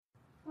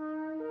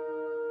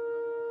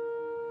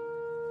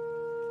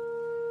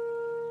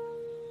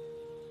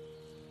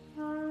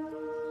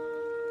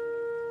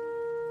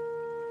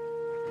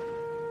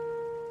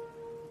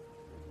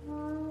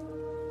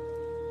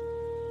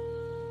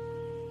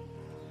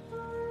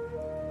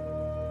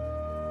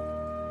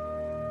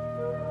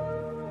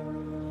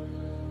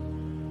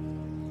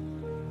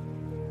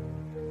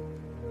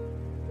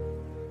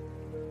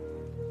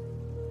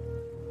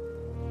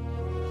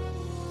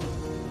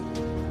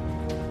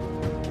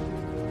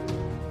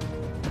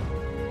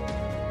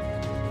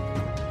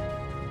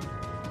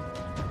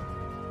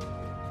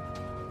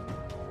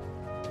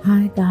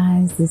Hi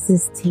guys, this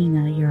is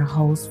Tina, your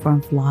host from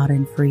Flawed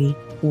and Free.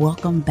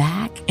 Welcome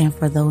back, and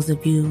for those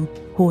of you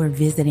who are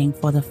visiting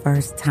for the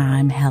first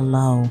time,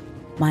 hello.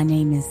 My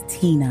name is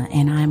Tina,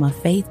 and I'm a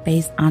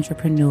faith-based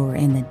entrepreneur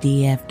in the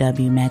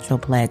DFW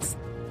Metroplex.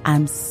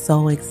 I'm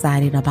so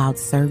excited about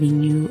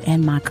serving you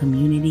and my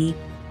community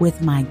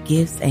with my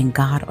gifts and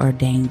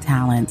God-ordained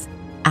talents.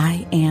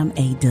 I am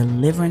a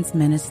deliverance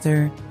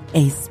minister,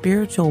 a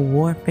spiritual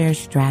warfare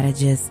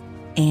strategist,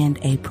 and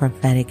a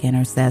prophetic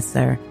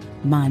intercessor.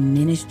 My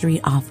ministry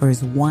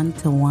offers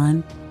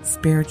one-to-one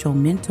spiritual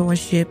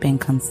mentorship and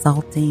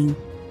consulting,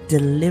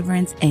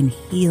 deliverance and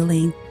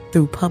healing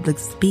through public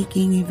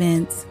speaking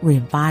events,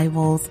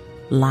 revivals,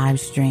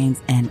 live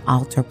streams, and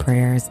altar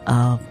prayers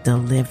of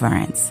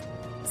deliverance.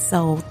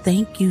 So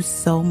thank you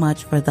so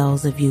much for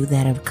those of you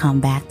that have come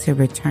back to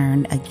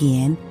return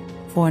again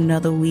for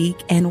another week,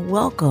 and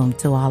welcome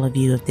to all of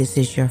you if this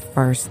is your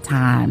first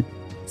time.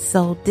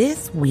 So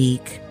this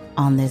week,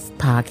 on this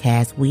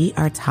podcast, we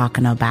are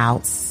talking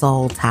about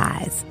soul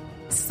ties.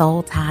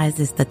 Soul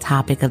ties is the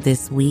topic of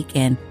this week,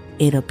 and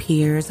it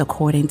appears,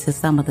 according to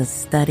some of the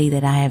study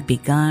that I have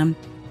begun,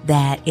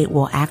 that it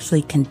will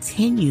actually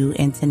continue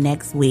into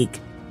next week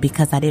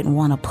because I didn't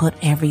want to put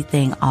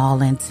everything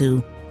all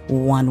into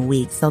 1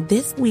 week. So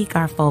this week,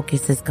 our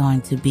focus is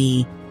going to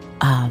be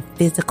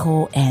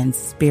physical and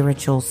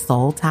spiritual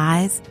soul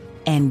ties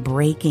and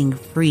breaking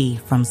free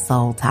from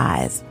soul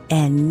ties.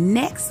 And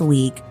next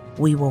week,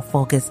 we will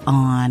focus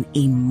on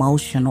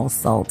emotional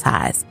soul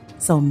ties.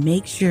 So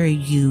make sure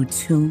you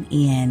tune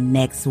in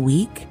next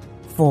week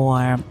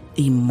for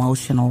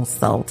emotional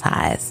soul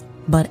ties.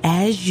 But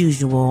as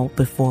usual,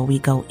 before we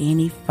go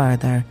any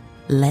further,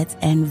 let's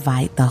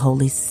invite the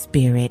Holy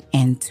Spirit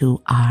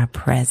into our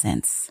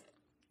presence.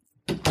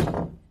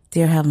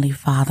 Dear Heavenly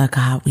Father,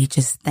 God, we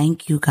just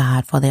thank you,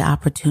 God, for the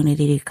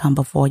opportunity to come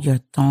before your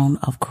throne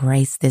of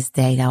grace this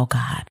day, oh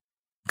God.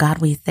 God,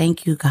 we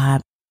thank you,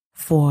 God,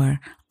 for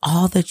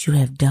all that you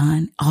have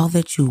done, all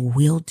that you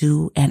will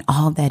do, and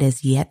all that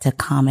is yet to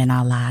come in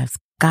our lives.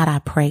 God, I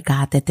pray,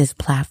 God, that this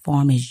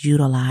platform is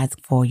utilized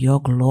for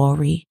your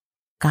glory.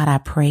 God, I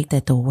pray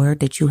that the word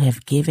that you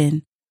have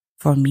given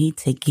for me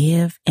to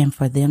give and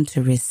for them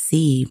to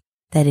receive,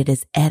 that it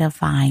is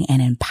edifying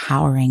and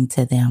empowering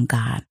to them,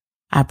 God.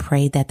 I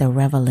pray that the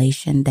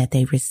revelation that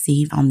they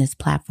receive on this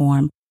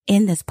platform,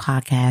 in this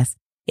podcast,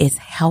 is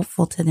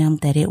helpful to them,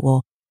 that it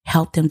will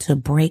help them to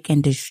break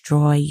and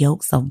destroy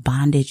yokes of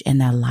bondage in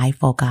their life,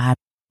 oh God,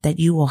 that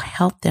you will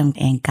help them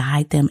and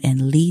guide them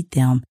and lead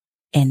them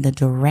in the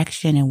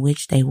direction in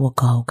which they will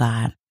go,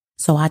 God.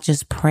 So I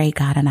just pray,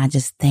 God, and I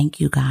just thank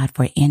you, God,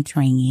 for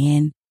entering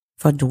in,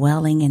 for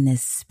dwelling in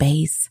this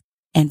space,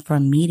 and for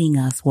meeting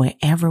us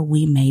wherever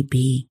we may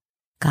be.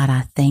 God,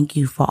 I thank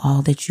you for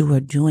all that you are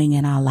doing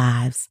in our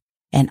lives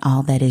and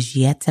all that is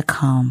yet to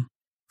come,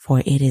 for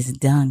it is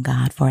done,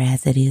 God, for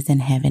as it is in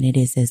heaven, it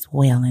is as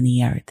well in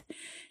the earth.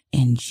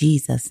 In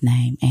Jesus'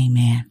 name,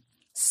 amen.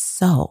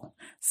 So,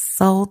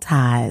 soul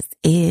ties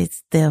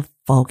is the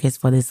focus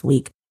for this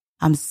week.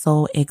 I'm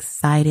so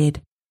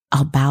excited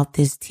about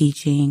this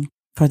teaching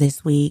for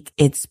this week.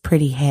 It's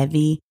pretty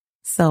heavy,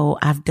 so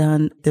I've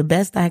done the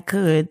best I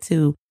could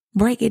to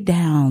break it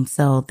down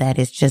so that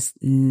it's just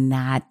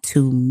not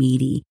too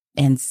meaty.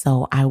 And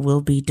so I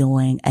will be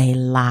doing a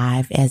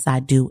live, as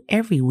I do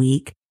every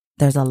week.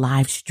 There's a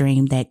live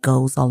stream that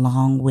goes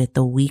along with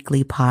the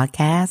weekly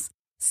podcast.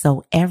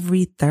 So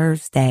every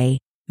Thursday,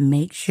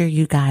 make sure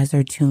you guys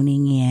are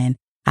tuning in.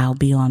 I'll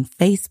be on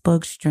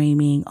Facebook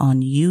streaming,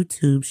 on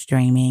YouTube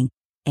streaming,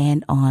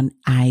 and on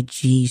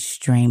IG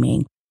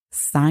streaming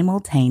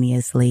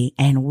simultaneously.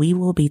 And we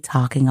will be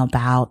talking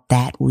about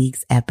that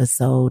week's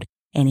episode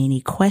and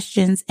any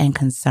questions and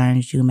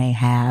concerns you may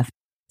have.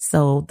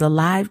 So the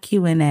live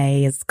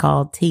Q&A is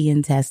called Tea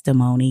and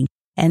Testimony.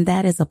 And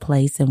that is a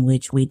place in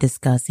which we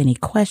discuss any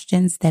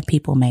questions that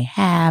people may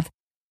have,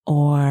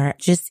 or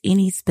just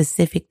any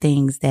specific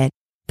things that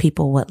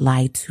people would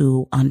like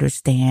to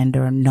understand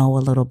or know a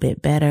little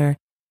bit better,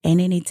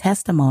 and any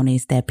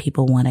testimonies that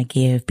people want to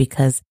give,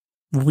 because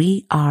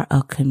we are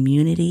a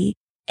community,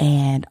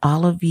 and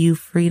all of you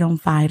freedom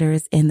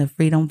fighters in the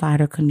freedom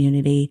fighter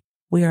community,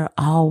 we are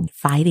all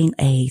fighting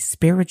a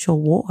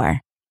spiritual war.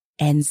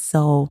 And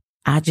so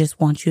I just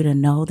want you to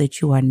know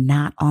that you are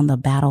not on the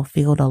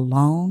battlefield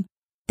alone,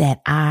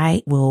 that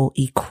I will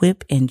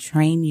equip and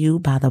train you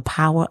by the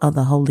power of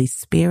the Holy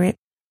Spirit,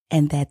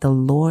 and that the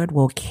Lord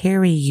will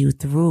carry you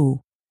through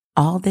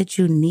all that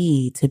you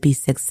need to be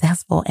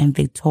successful and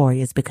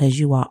victorious, because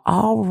you are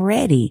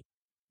already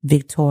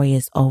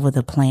victorious over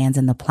the plans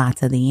and the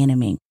plots of the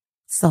enemy.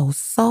 So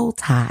soul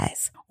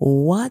ties.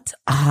 What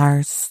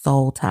are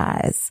soul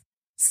ties?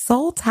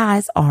 Soul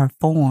ties are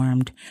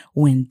formed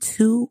when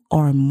two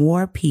or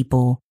more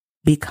people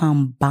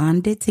become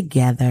bonded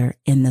together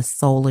in the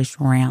soulish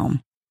realm.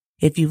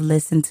 If you've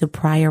listened to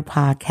prior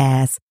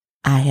podcasts,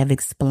 I have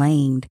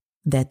explained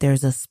that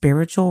there's a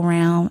spiritual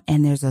realm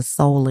and there's a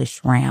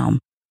soulish realm.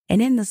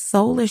 And in the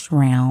soulish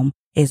realm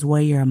is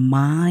where your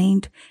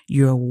mind,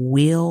 your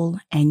will,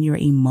 and your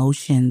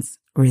emotions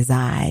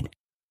reside.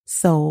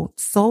 So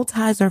soul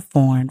ties are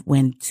formed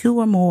when two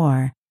or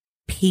more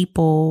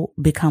people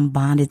become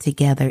bonded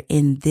together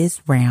in this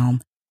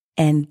realm.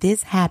 And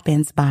this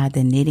happens by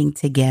the knitting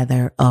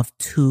together of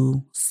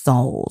two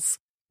souls.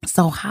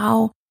 So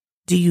how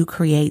do you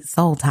create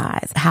soul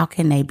ties? How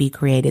can they be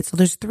created? So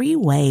there's 3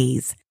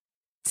 ways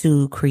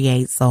to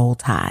create soul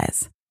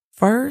ties.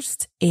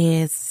 First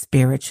is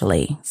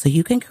spiritually. So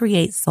you can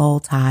create soul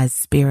ties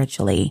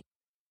spiritually.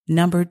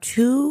 Number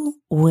 2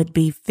 would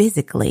be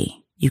physically.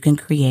 You can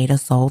create a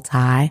soul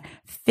tie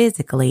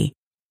physically.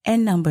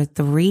 And number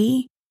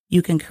 3,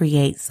 you can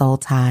create soul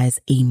ties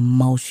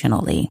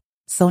emotionally.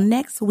 So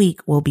next week,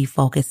 we'll be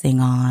focusing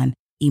on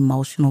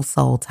emotional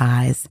soul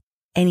ties.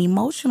 And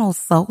emotional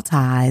soul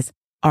ties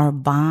are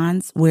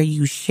bonds where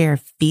you share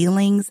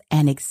feelings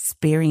and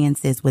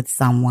experiences with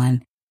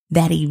someone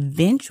that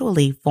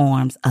eventually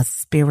forms a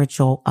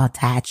spiritual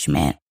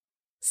attachment.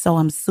 So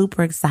I'm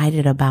super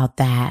excited about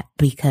that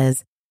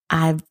because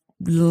I've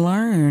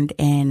learned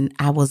and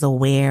I was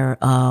aware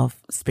of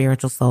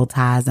spiritual soul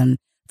ties. And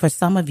for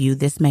some of you,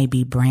 this may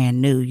be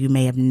brand new. You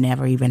may have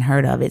never even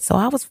heard of it. So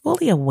I was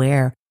fully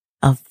aware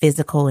of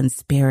physical and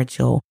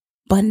spiritual,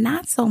 but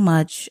not so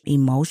much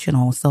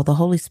emotional. So the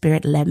Holy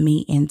Spirit led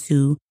me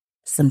into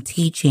some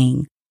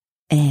teaching,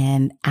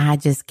 and I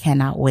just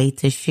cannot wait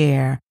to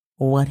share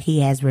what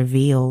He has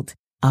revealed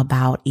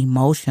about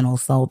emotional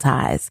soul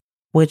ties,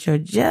 which are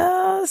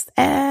just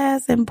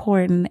as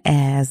important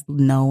as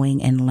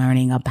knowing and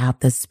learning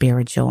about the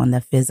spiritual and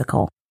the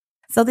physical.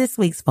 So this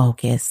week's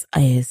focus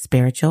is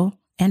spiritual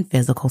and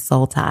physical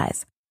soul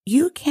ties.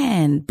 You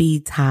can be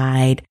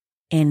tied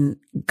in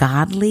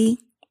godly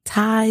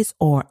ties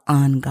or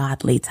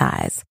ungodly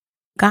ties.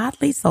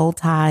 Godly soul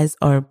ties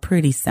are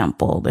pretty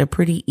simple. They're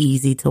pretty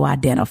easy to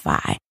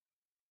identify.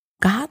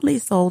 Godly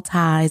soul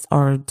ties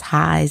are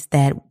ties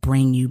that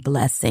bring you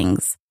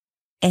blessings.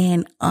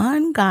 And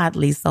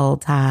ungodly soul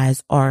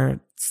ties are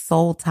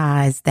soul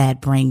ties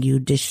that bring you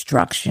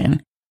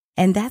destruction.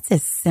 And that's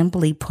as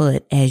simply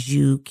put as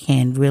you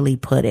can really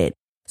put it.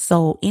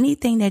 So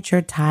anything that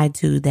you're tied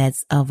to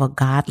that's of a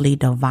godly,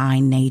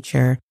 divine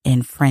nature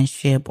in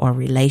friendship or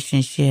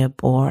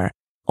relationship or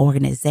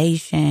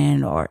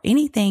organization or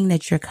anything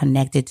that you're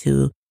connected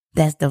to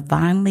that's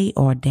divinely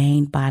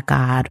ordained by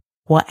God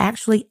will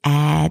actually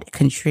add,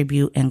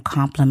 contribute, and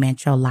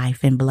complement your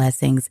life and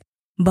blessings.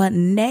 But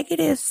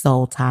negative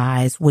soul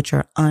ties, which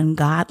are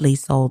ungodly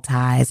soul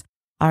ties,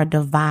 are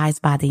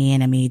devised by the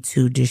enemy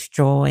to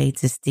destroy,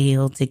 to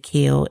steal, to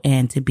kill,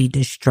 and to be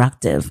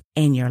destructive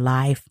in your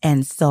life.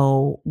 And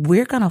so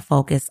we're going to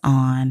focus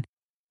on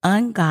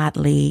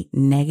ungodly,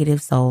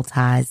 negative soul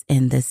ties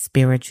in the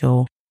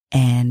spiritual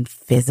and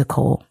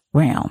physical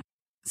realm.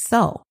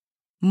 So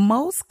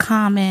most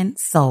common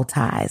soul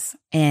ties,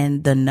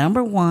 and the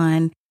number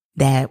one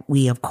that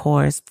we, of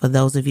course, for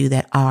those of you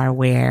that are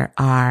aware,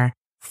 are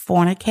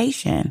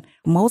fornication.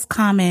 Most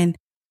common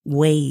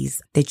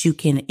ways that you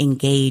can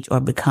engage or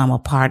become a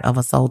part of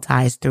a soul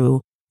tie is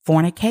through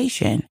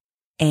fornication,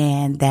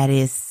 and that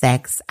is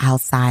sex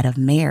outside of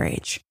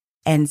marriage.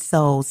 And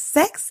so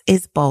sex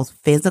is both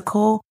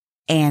physical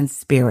and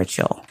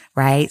spiritual,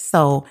 right?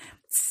 So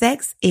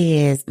sex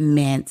is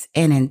meant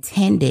and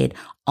intended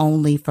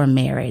only for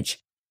marriage,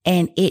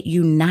 and it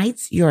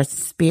unites your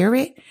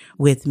spirit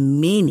with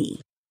many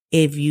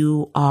if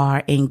you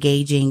are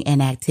engaging in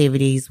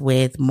activities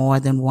with more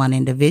than one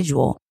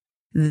individual.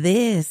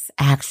 This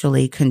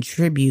actually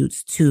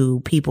contributes to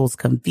people's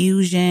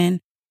confusion,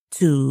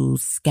 to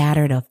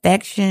scattered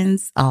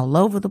affections all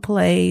over the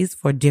place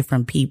for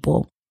different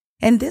people.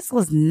 And this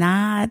was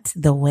not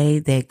the way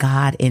that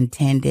God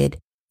intended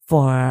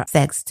for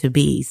sex to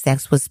be.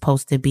 Sex was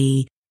supposed to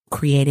be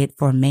created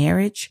for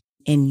marriage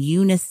in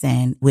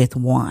unison with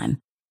one.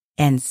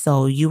 And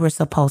so you were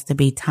supposed to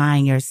be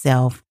tying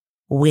yourself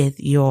with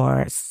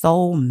your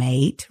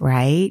soulmate,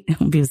 right?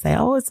 People say,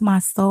 oh, it's my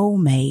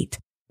soulmate.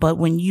 But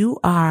when you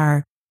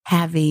are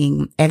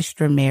having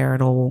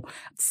extramarital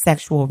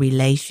sexual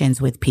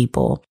relations with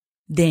people,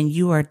 then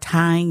you are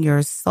tying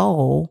your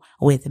soul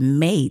with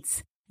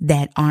mates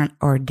that aren't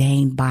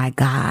ordained by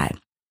God.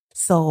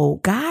 So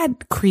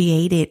God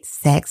created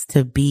sex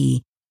to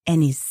be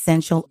an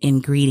essential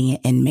ingredient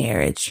in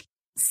marriage.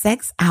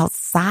 Sex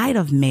outside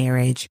of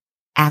marriage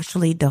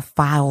actually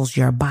defiles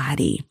your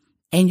body,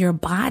 and your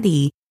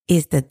body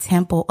is the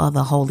temple of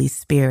the Holy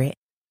Spirit.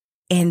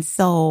 And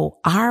so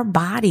our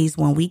bodies,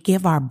 when we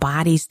give our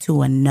bodies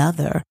to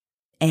another,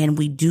 and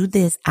we do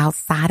this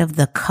outside of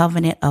the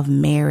covenant of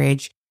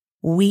marriage,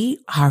 we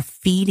are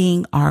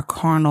feeding our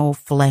carnal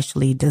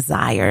fleshly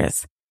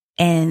desires.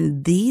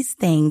 And these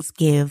things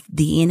give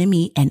the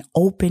enemy an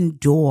open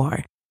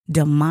door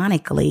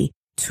demonically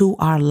to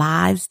our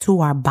lives,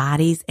 to our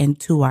bodies, and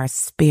to our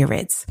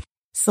spirits.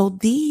 So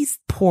these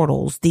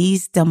portals,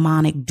 these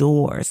demonic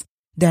doors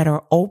that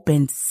are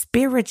open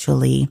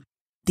spiritually,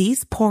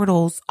 these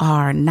portals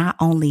are not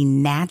only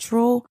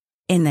natural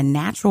in the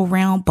natural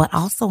realm, but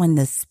also in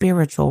the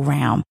spiritual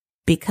realm,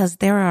 because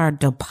there are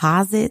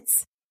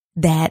deposits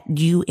that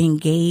you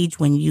engage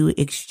when you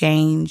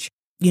exchange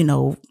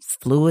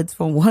fluids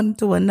from one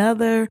to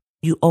another.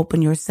 You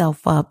open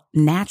yourself up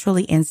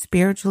naturally and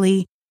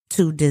spiritually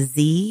to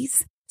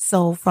disease.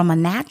 So from a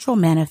natural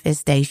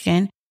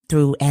manifestation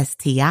through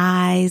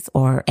STIs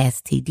or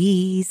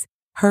STDs,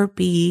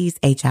 herpes,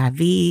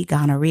 HIV,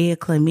 gonorrhea,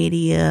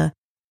 chlamydia,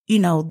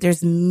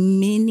 there's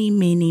many,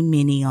 many,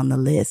 many on the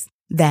list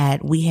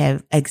that we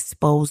have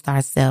exposed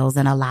ourselves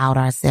and allowed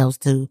ourselves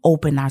to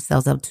open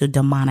ourselves up to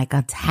demonic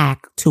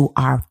attack to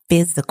our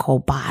physical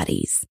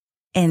bodies.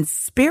 And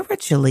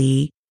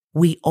spiritually,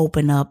 we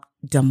open up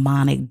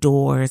demonic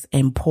doors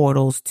and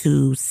portals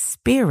to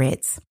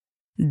spirits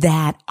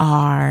that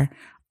are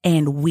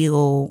and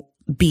will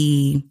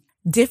be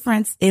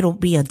different. It'll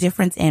be a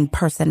difference in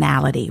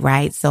personality,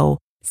 right? So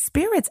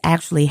spirits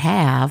actually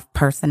have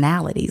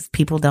personalities.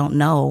 People don't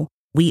know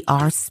we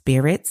are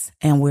spirits,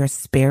 and we're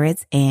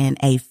spirits in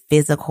a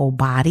physical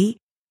body,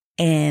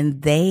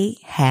 and they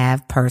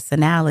have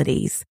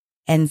personalities.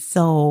 And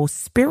so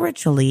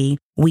spiritually,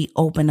 we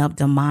open up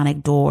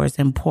demonic doors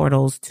and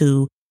portals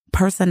to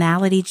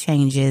personality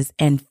changes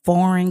and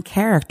foreign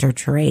character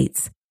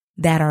traits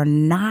that are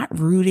not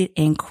rooted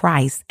in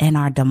Christ and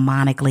are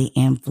demonically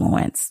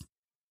influenced.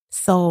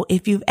 So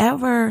if you've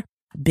ever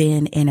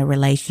been in a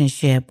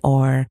relationship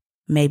or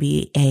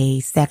maybe a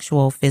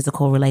sexual,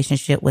 physical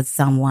relationship with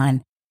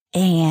someone,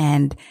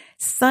 and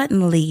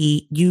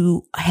suddenly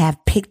you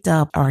have picked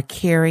up or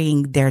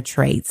carrying their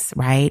traits,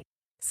 right?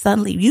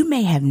 Suddenly you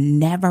may have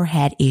never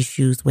had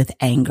issues with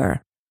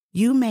anger.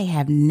 You may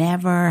have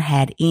never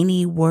had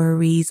any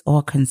worries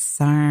or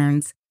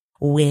concerns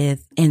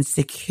with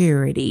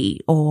insecurity,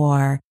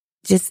 or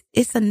just,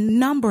 it's a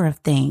number of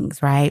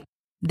things, right,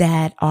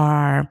 that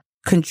are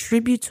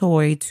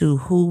contributory to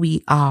who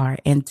we are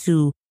and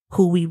to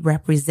who we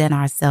represent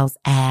ourselves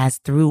as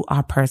through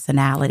our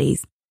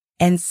personalities.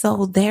 And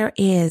so there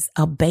is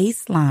a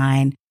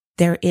baseline,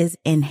 there is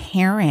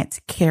inherent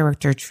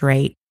character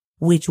trait,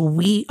 which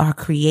we are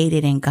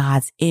created in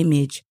God's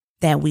image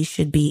that we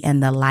should be in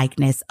the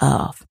likeness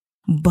of.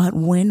 But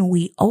when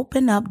we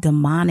open up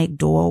demonic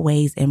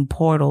doorways and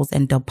portals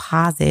and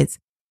deposits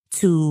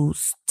to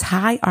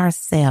tie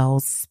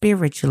ourselves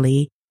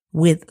spiritually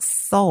with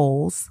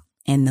souls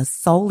in the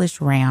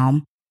soulish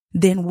realm,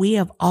 then we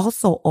have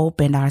also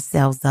opened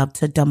ourselves up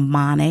to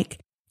demonic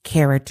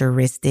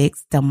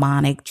characteristics,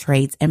 demonic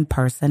traits, and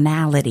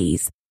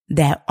personalities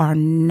that are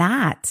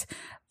not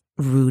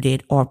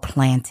rooted or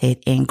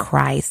planted in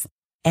Christ.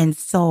 And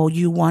so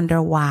you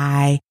wonder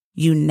why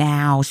you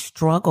now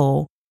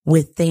struggle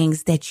with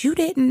things that you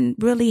didn't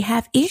really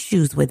have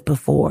issues with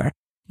before.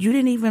 You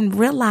didn't even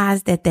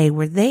realize that they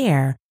were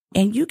there.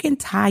 And you can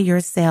tie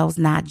yourselves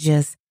not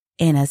just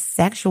in a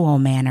sexual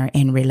manner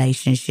in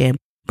relationship,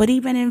 but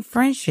even in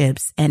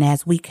friendships. And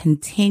as we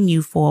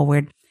continue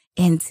forward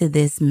into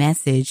this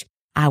message,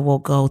 I will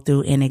go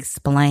through and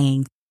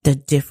explain the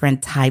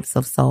different types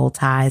of soul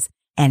ties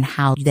and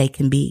how they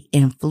can be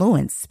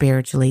influenced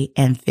spiritually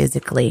and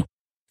physically.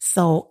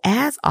 So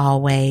as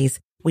always,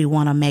 we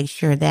want to make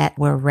sure that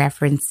we're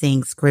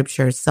referencing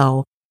scripture.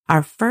 So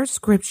our first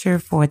scripture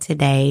for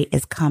today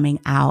is coming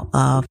out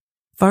of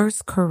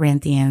 1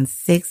 Corinthians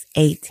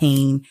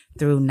 6:18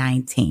 through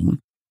 19.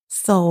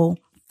 So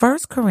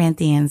 1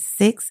 Corinthians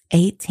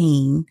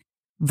 6:18,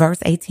 verse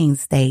 18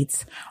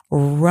 states,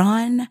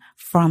 "Run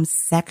from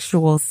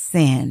sexual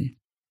sin.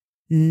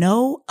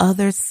 No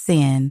other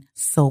sin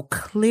so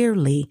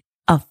clearly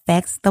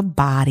affects the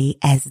body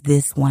as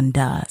this one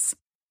does.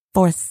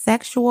 For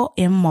sexual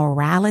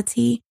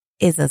immorality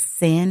is a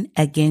sin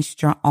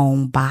against your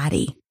own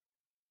body."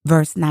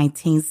 Verse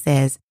 19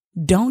 says,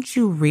 "Don't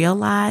you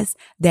realize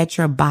that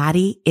your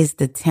body is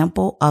the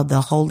temple of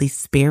the Holy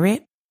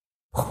Spirit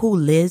who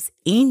lives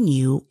in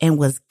you and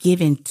was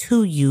given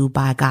to you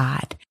by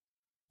God?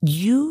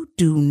 You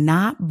do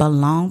not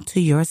belong to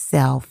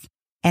yourself."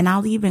 And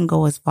I'll even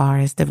go as far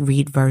as to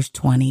read verse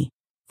 20.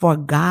 "For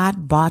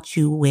God bought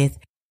you with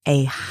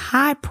a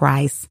high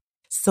price,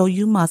 so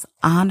you must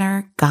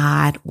honor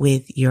God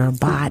with your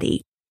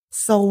body."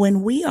 So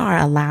when we are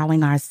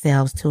allowing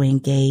ourselves to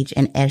engage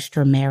in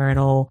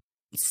extramarital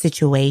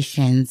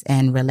situations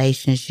and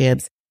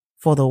relationships,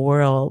 for the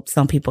world,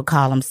 some people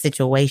call them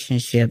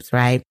situationships,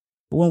 right?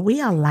 When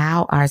we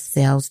allow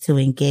ourselves to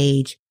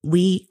engage,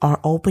 we are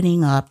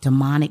opening up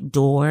demonic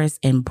doors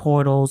and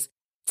portals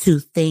to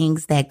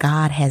things that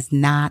God has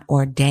not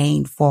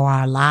ordained for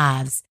our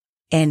lives.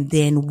 And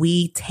then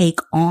we take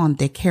on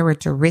the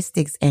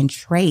characteristics and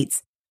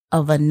traits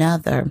of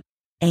another,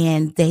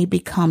 and they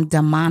become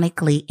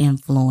demonically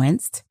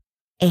influenced,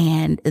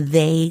 and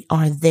they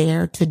are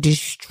there to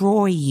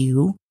destroy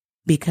you,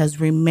 because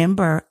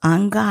remember,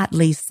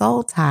 ungodly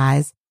soul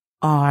ties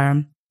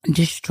are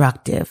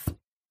destructive.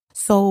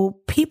 So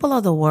people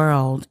of the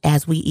world,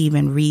 as we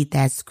even read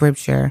that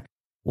scripture,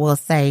 will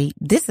say,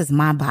 "This is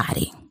my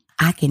body.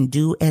 I can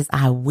do as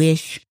I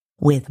wish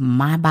with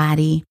my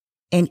body,"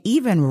 and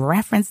even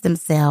reference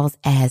themselves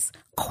as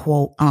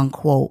quote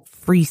unquote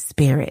free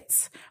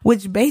spirits,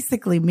 which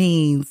basically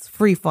means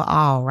free for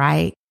all,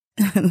 right?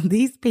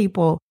 These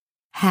people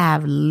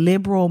have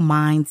liberal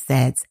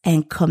mindsets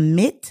and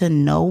commit to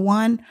no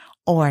one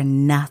or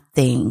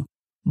nothing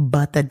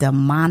but the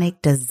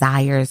demonic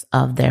desires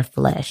of their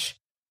flesh.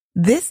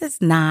 This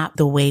is not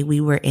the way we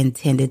were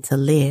intended to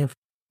live.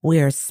 We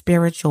are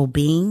spiritual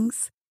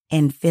beings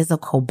in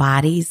physical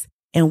bodies,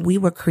 and we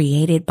were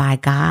created by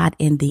God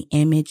in the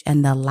image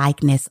and the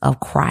likeness of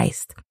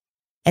Christ.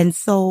 And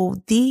so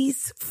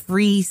these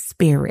free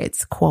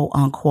spirits, quote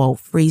unquote,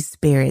 free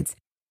spirits,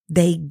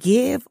 they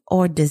give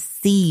or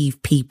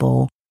deceive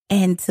people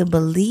into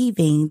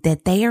believing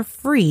that they are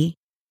free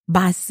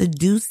by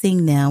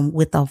seducing them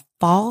with a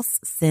false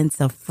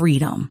sense of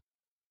freedom,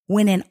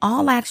 when in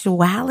all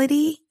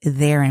actuality,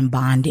 they're in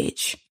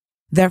bondage.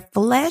 Their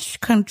flesh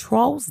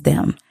controls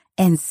them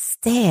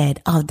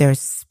instead of their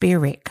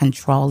spirit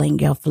controlling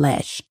your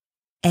flesh.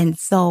 And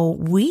so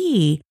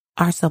we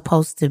are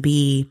supposed to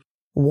be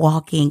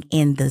walking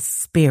in the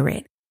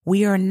spirit.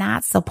 We are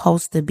not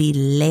supposed to be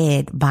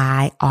led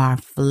by our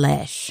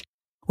flesh.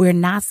 We're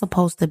not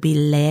supposed to be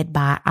led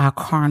by our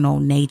carnal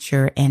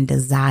nature and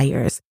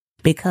desires.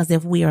 Because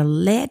if we are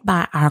led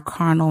by our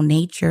carnal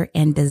nature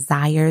and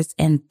desires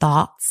and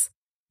thoughts,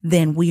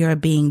 then we are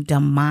being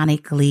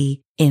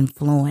demonically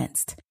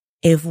influenced.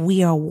 If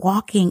we are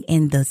walking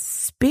in the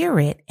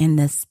spirit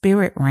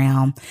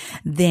realm,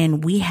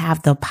 then we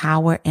have the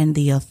power and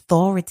the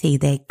authority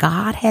that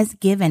God has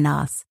given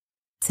us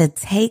to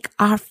take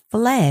our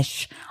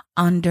flesh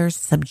under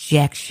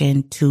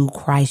subjection to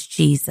Christ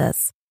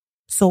Jesus.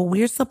 So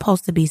we're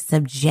supposed to be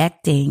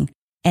subjecting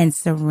and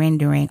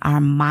surrendering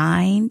our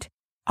mind,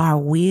 our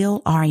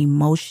will, our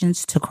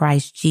emotions to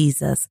Christ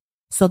Jesus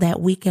so that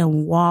we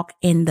can walk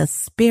in the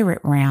spirit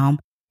realm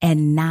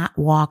and not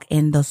walk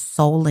in the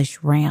soulish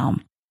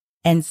realm.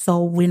 And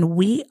so when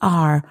we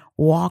are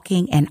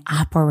walking and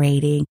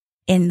operating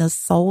in the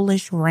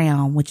soulish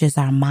realm, which is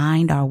our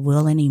mind, our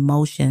will, and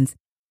emotions,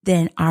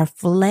 then our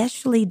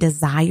fleshly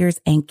desires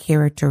and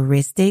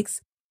characteristics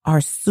are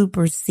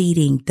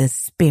superseding the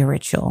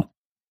spiritual.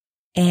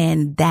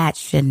 And that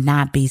should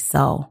not be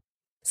so.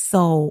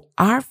 So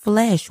our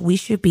flesh, we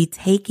should be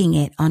taking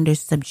it under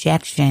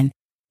subjection,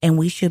 and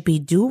we should be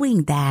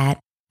doing that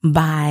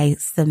by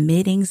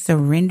submitting,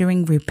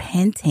 surrendering,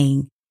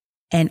 repenting,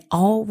 and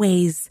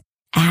always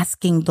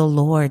asking the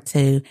Lord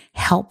to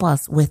help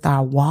us with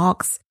our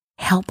walks,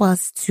 help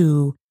us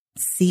to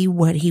see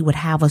what He would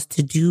have us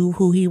to do,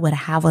 who He would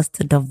have us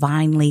to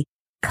divinely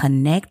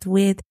connect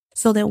with,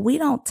 so that we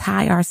don't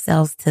tie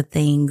ourselves to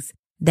things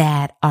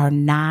that are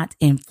not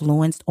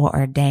influenced or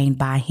ordained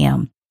by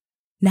Him.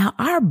 Now,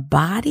 our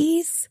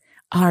bodies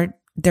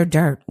they're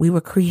dirt. We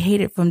were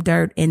created from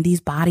dirt, and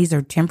these bodies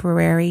are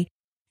temporary.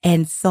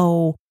 And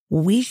so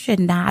we should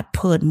not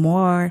put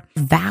more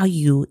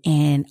value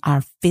in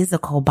our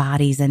physical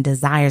bodies and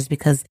desires,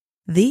 because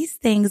these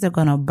things are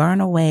going to burn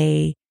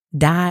away,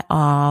 die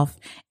off,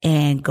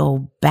 and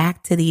go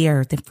back to the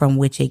earth from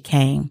which it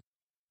came.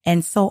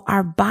 And so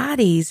our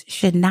bodies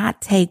should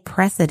not take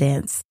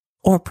precedence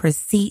or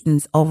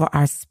precedence over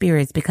our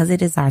spirits, because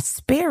it is our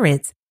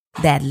spirits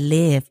that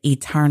live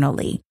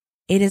eternally.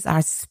 It is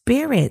our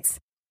spirits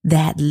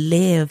that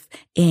live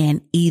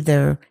in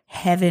either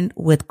heaven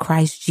with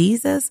Christ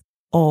Jesus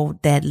or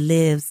that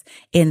lives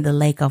in the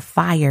lake of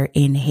fire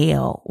in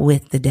hell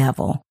with the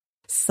devil.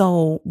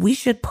 So we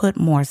should put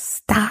more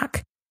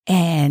stock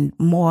and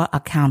more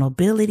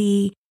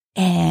accountability,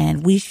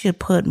 and we should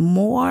put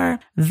more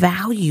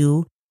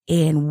value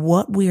in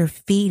what we're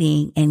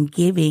feeding and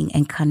giving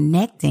and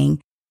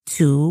connecting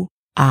to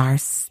our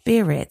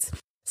spirits.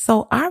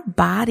 So our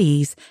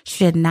bodies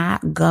should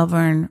not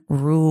govern,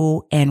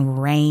 rule, and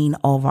reign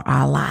over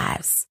our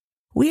lives.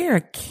 We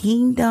are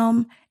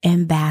kingdom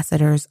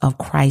ambassadors of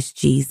Christ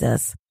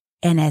Jesus.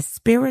 And as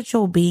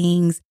spiritual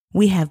beings,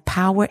 we have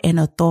power and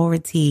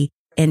authority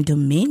and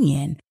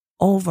dominion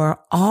over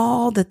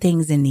all the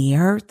things in the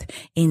earth,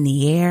 in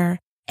the air.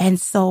 And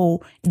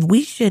so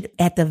we should,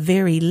 at the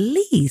very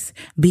least,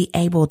 be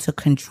able to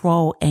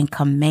control and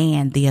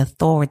command the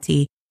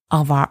authority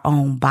of our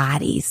own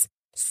bodies.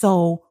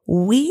 So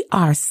we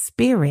are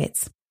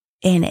spirits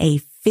in a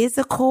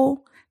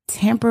physical,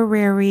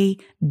 temporary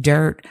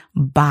dirt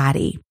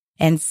body.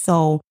 And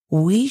so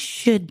we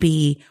should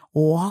be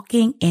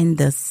walking in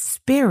the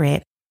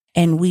spirit,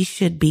 and we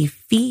should be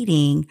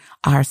feeding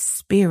our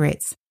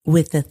spirits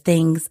with the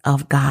things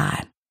of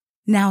God.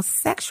 Now,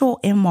 sexual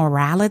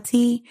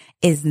immorality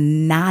is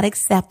not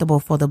acceptable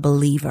for the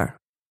believer.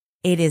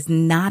 It is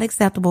not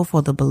acceptable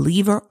for the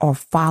believer or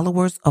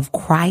followers of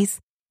Christ,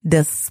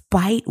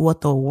 despite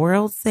what the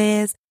world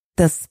says,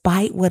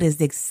 despite what is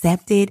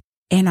accepted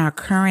in our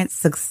current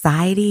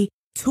society,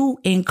 to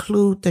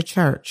include the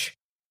church.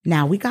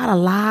 Now, we got a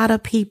lot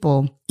of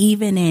people,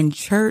 even in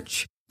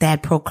church,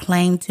 that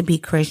proclaim to be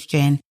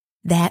Christian,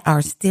 that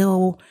are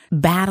still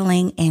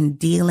battling and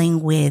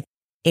dealing with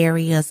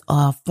areas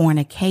of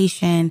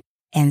fornication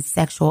and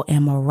sexual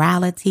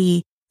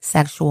immorality,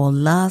 sexual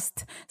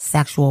lust,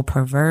 sexual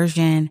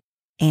perversion.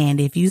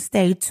 And if you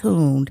stay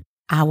tuned,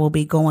 I will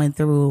be going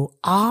through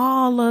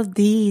all of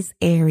these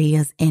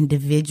areas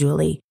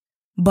individually.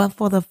 But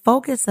for the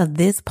focus of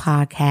this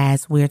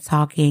podcast, we're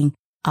talking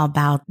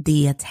about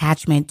the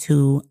attachment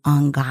to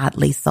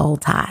ungodly soul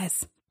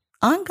ties.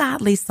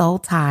 Ungodly soul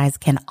ties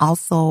can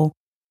also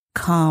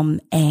come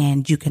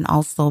and you can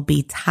also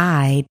be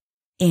tied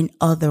in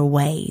other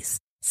ways.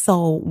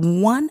 So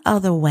one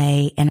other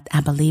way, and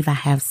I believe I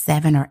have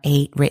 7 or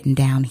 8 written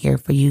down here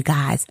for you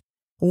guys.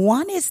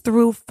 One is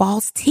through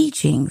false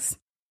teachings.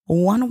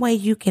 One way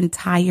you can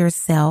tie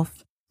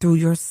yourself through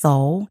your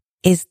soul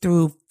is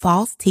through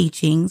false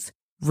teachings,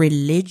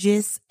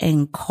 religious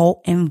and cult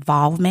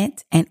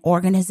involvement, and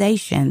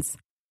organizations,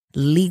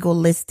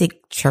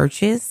 legalistic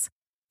churches.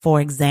 For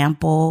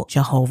example,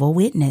 Jehovah's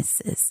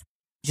Witnesses.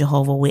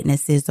 Jehovah's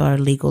Witnesses are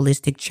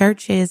legalistic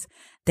churches.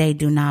 They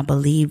do not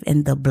believe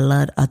in the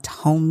blood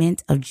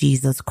atonement of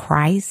Jesus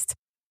Christ.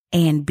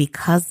 And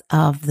because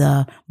of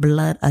the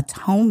blood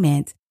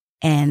atonement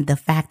and the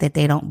fact that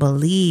they don't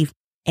believe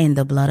in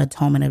the blood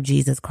atonement of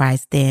Jesus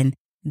Christ, then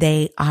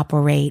they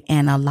operate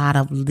in a lot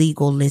of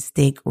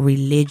legalistic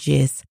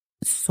religious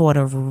sort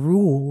of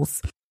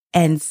rules.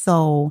 And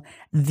so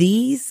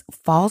these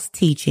false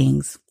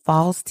teachings,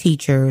 false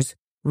teachers,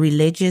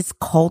 religious,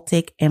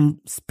 cultic, and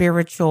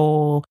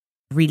spiritual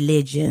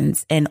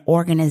religions and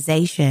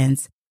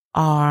organizations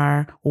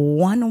are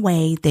one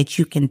way that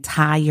you can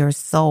tie your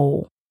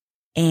soul.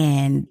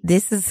 And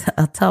this is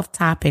a tough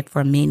topic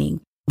for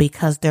many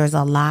because there's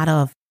a lot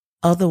of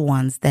other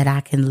ones that I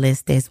can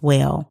list as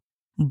well.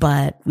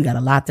 But we got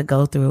a lot to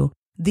go through.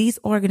 These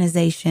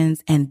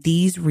organizations and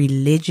these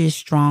religious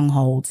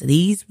strongholds,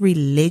 these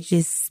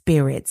religious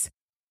spirits,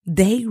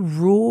 they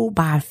rule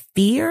by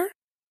fear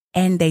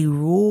and they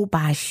rule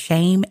by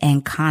shame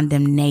and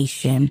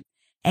condemnation.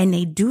 And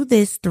they do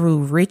this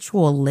through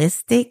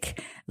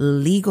ritualistic,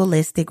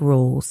 legalistic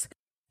rules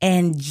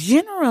and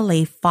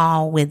generally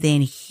fall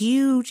within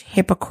huge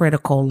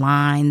hypocritical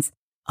lines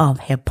of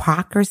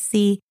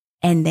hypocrisy,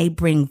 and they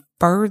bring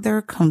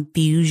further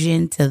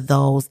confusion to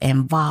those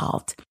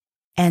involved.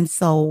 And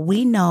so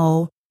we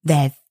know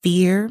that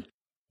fear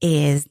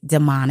is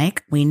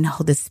demonic. We know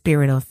the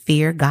spirit of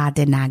fear God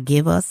did not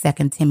give us.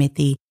 2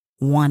 Timothy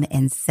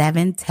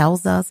 1:7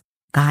 tells us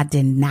God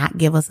did not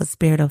give us a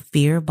spirit of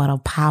fear, but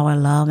of power,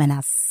 love, and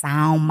a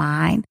sound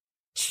mind.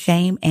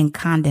 Shame and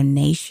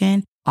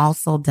condemnation,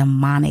 also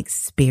demonic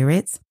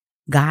spirits.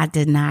 God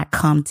did not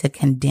come to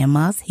condemn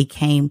us. He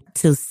came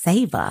to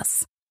save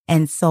us.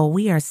 And so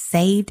we are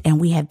saved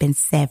and we have been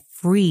set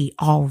free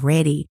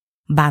already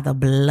by the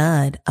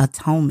blood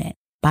atonement,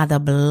 by the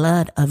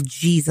blood of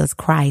Jesus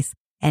Christ.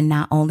 And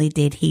not only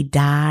did he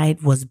die,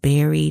 was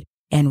buried,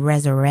 and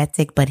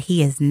resurrected, but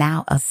he is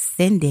now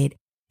ascended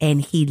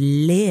and he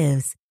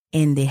lives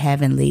in the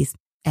heavenlies.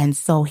 And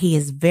so he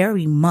is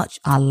very much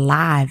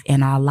alive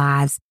in our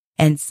lives.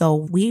 And so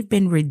we've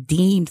been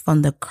redeemed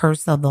from the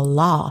curse of the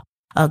law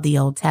of the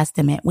Old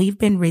Testament. We've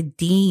been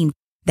redeemed.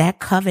 That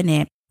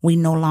covenant we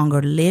no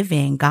longer live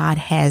in. God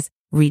has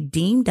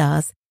redeemed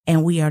us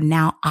and we are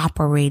now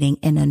operating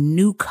in a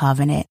new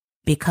covenant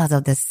because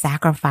of the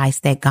sacrifice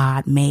that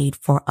God made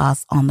for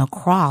us on the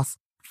cross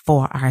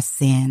for our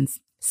sins.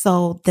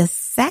 So the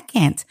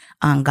second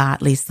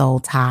ungodly soul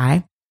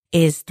tie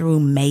is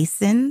through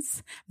masonry,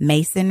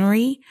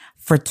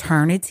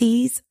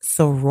 fraternities,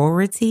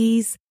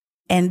 sororities.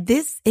 And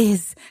this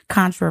is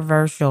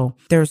controversial.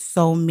 There's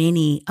so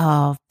many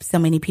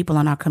people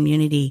in our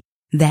community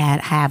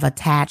that have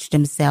attached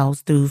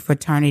themselves through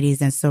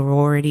fraternities and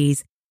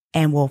sororities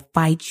and will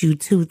fight you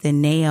tooth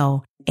and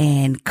nail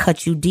and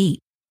cut you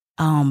deep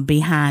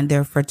behind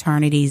their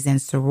fraternities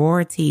and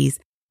sororities.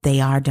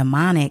 They are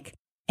demonic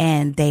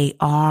and they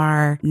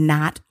are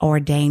not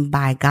ordained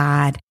by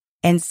God.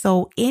 And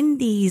so in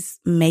these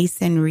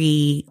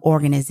masonry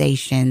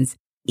organizations,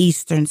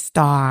 Eastern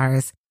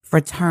Stars,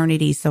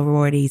 fraternities,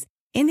 sororities,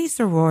 in these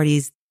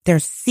sororities,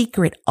 there's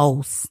secret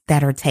oaths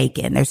that are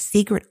taken. There's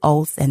secret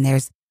oaths and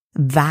there's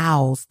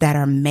vows that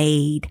are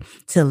made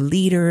to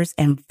leaders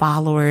and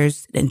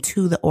followers and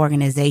to the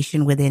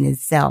organization within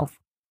itself.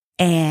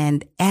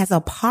 And as a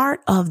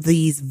part of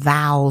these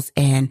vows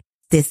and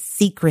this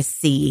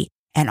secrecy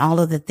and all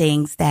of the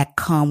things that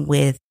come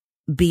with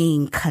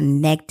being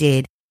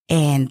connected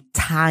and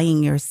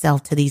tying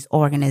yourself to these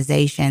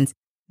organizations,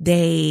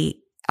 they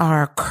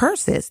are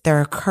curses. There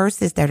are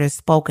curses that are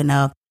spoken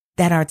of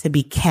that are to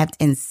be kept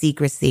in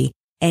secrecy.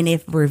 And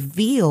if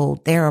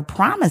revealed, there are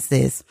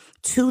promises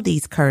to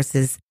these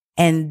curses.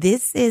 And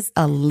this is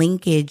a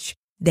linkage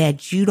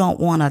that you don't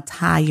want to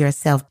tie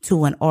yourself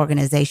to an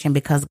organization,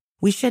 because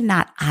we should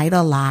not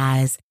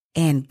idolize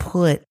and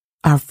put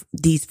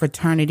these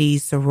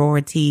fraternities,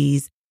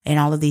 sororities, and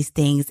all of these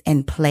things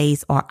in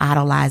place or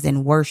idolize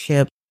and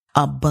worship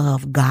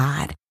above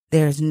God.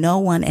 There's no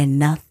one and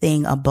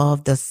nothing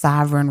above the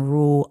sovereign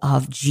rule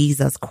of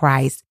Jesus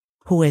Christ,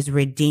 who has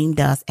redeemed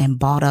us and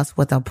bought us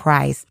with a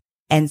price.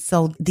 And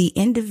so the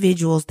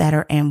individuals that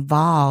are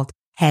involved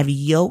have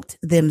yoked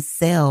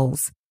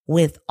themselves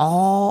with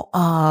all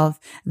of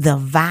the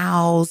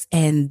vows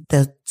and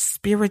the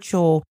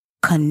spiritual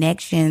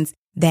connections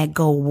that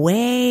go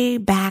way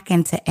back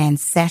into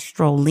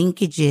ancestral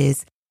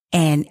linkages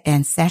and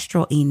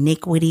ancestral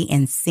iniquity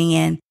and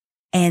sin.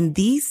 And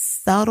these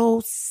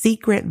subtle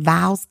secret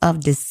vows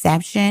of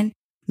deception,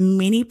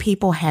 many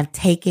people have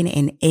taken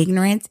in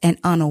ignorance and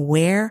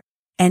unaware,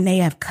 and they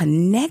have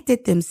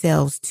connected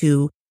themselves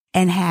to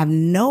and have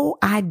no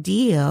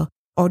idea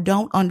or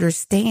don't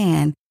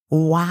understand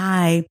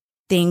why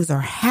things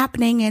are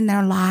happening in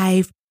their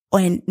life,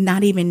 and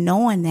not even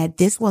knowing that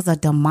this was a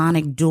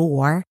demonic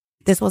door.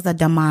 This was a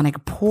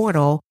demonic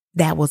portal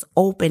that was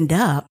opened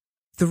up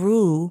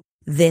through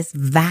this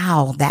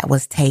vow that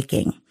was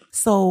taken.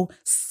 So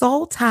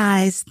soul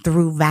ties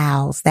through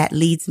vows, that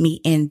leads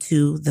me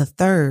into the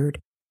third,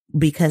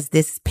 because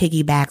this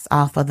piggybacks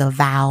off of the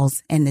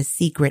vows and the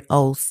secret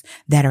oaths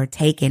that are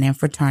taken in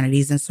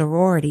fraternities and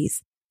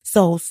sororities.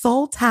 So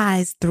soul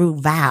ties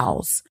through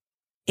vows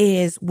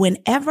is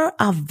whenever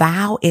a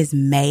vow is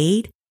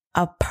made,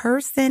 a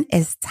person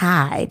is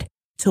tied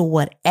to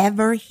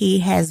whatever he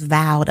has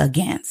vowed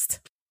against.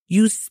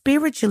 You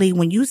spiritually,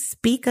 when you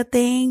speak a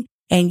thing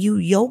and you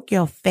yoke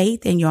your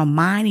faith and your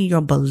mind and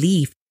your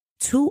belief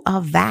to a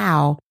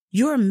vow,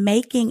 you're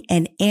making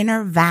an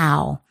inner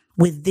vow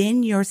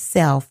within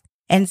yourself.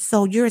 And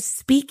so you're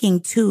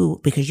speaking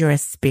to, because you're a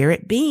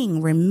spirit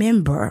being,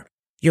 remember,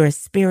 you're a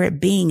spirit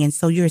being. And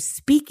so you're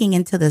speaking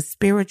into the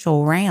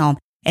spiritual realm,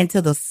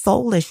 into the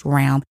soulish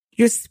realm.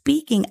 You're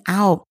speaking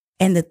out,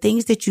 and the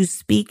things that you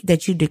speak,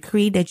 that you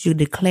decree, that you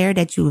declare,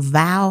 that you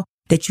vow,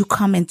 that you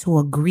come into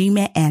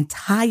agreement and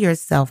tie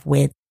yourself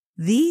with.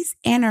 These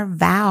inner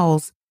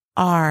vows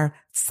are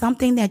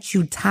something that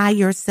you tie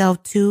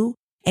yourself to,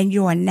 and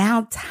you are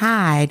now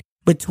tied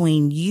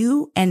between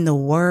you and the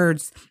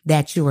words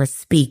that you are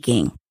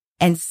speaking.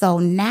 And so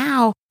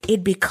now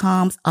it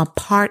becomes a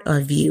part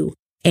of you,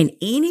 and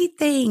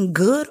anything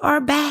good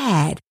or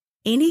bad,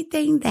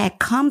 anything that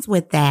comes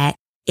with that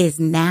is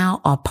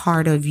now a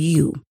part of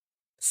you.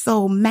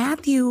 So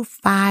Matthew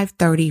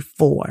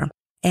 5:34,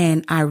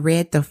 and I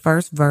read the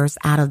first verse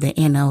out of the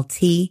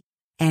NLT,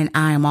 and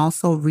I am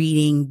also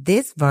reading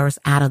this verse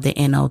out of the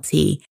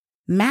NLT.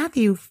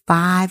 Matthew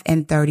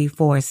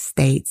 5:34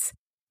 states,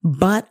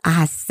 "But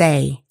I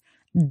say,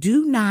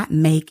 do not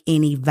make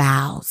any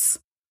vows."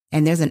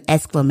 And there's an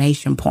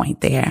exclamation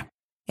point there.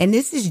 And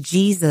this is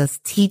Jesus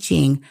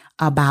teaching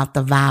about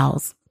the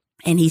vows.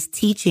 And he's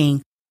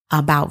teaching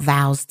about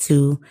vows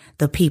to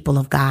the people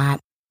of God.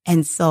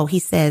 And so he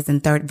says in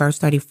verse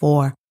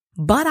 34,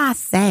 "But I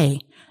say,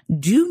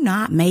 do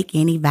not make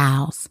any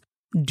vows.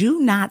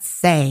 Do not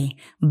say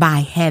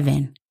by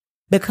heaven,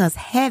 because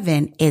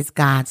heaven is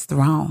God's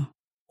throne."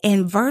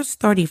 In verse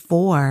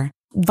 34,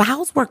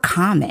 vows were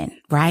common,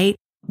 right?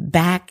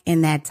 Back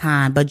in that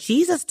time. But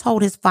Jesus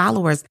told his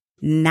followers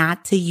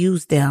not to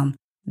use them.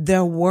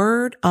 Their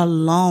word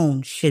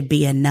alone should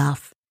be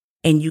enough.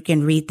 And you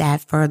can read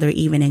that further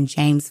even in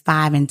James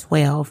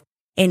 5:12.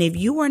 And if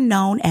you are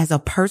known as a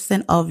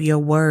person of your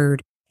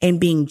word and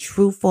being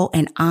truthful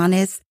and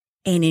honest,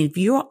 and if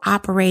you're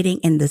operating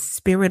in the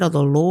spirit of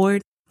the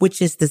Lord,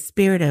 which is the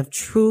spirit of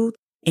truth,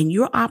 and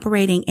you're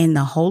operating in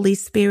the Holy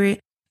Spirit,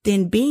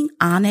 then being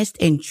honest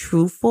and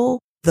truthful,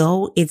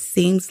 though it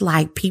seems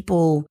like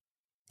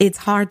it's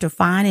hard to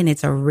find and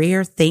it's a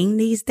rare thing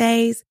these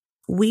days,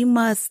 we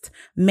must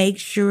make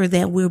sure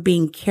that we're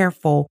being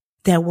careful,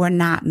 that we're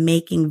not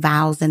making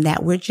vows, and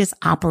that we're just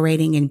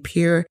operating in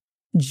pure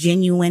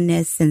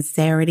genuineness,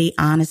 sincerity,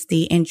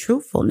 honesty, and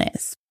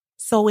truthfulness.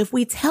 So if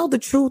we tell the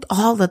truth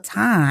all the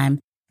time,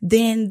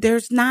 then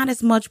there's not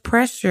as much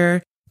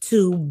pressure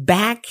to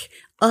back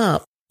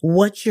up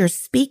what you're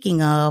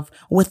speaking of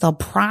with a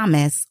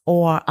promise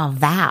or a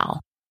vow.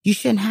 You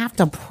shouldn't have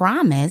to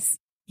promise.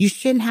 You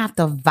shouldn't have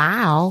to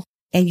vow,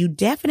 and you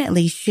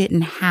definitely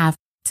shouldn't have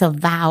to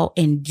vow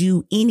and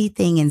do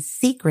anything in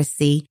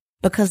secrecy,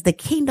 because the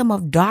kingdom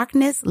of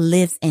darkness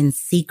lives in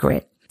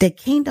secret. The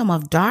kingdom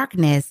of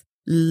darkness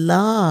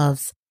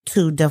loves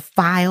to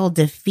defile,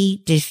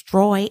 defeat,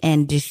 destroy,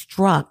 and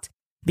destruct,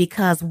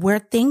 because where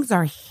things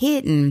are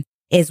hidden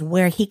is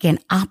where he can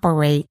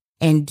operate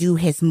and do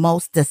his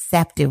most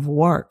deceptive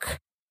work.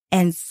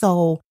 And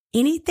so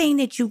anything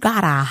that you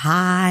gotta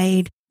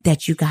hide,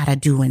 that you gotta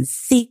do in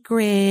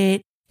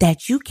secret,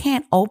 that you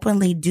can't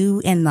openly do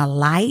in the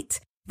light,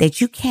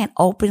 that you can't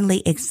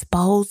openly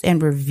expose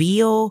and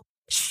reveal,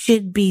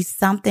 should be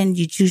something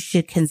that you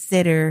should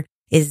consider.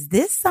 Is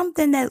this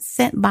something that's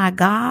sent by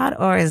God,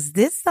 or is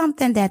this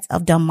something that's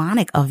of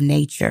demonic of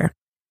nature?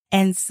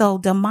 And so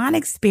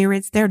demonic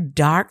spirits, they're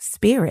dark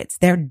spirits.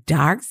 They're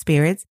dark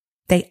spirits.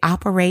 They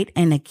operate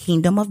in a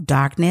kingdom of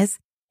darkness.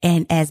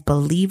 And as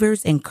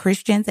believers and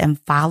Christians and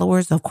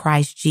followers of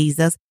Christ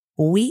Jesus,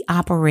 we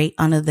operate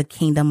under the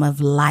kingdom of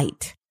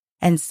light.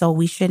 And so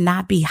we should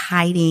not be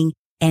hiding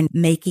and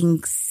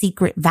making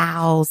secret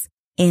vows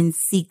in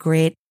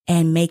secret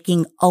and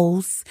making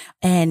oaths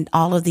and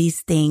all of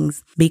these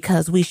things,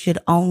 because we should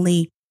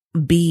only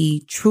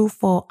be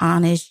truthful,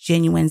 honest,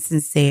 genuine,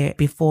 sincere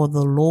before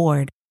the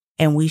Lord.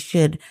 And we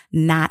should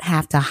not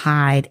have to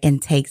hide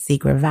and take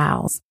secret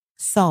vows.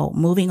 So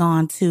moving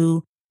on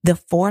to the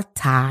fourth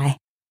tie.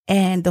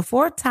 And the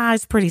fourth tie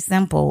is pretty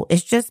simple.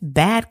 It's just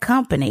bad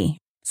company.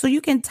 So you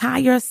can tie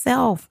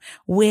yourself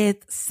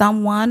with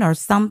someone or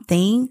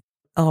something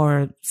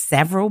or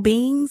several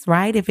beings,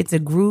 right? If it's a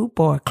group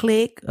or a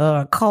clique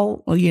or a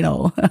cult, or,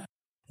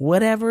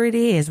 whatever it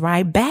is,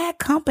 right? Bad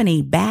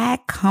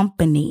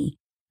company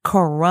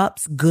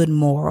corrupts good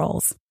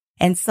morals.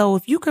 And so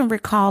if you can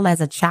recall as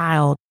a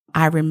child,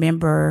 I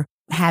remember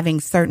having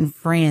certain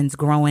friends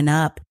growing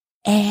up,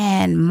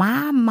 and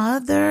my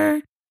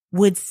mother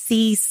would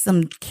see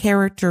some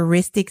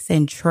characteristics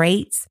and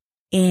traits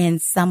in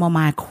some of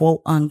my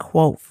quote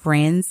unquote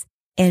friends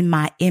in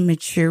my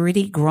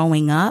immaturity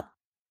growing up.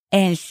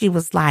 And she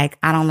was like,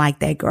 I don't like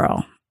that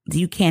girl.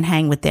 You can't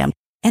hang with them.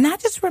 And I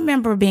just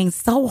remember being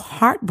so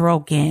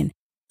heartbroken.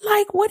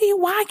 Like,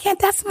 why can't,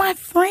 that's my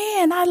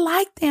friend. I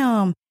like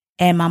them.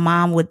 And my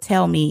mom would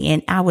tell me,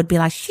 and I would be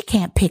like, she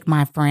can't pick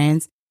my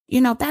friends.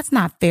 That's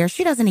not fair.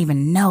 She doesn't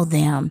even know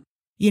them,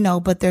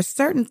 but there's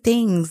certain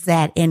things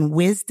that in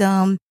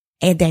wisdom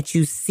and that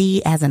you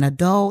see as an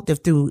adult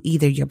through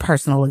either your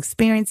personal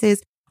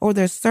experiences, or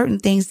there's certain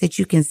things that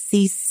you can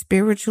see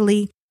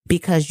spiritually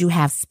because you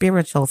have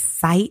spiritual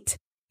sight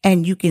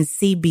and you can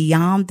see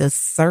beyond the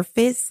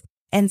surface.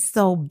 And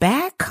so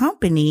bad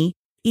company,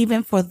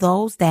 even for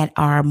those that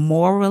are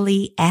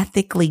morally,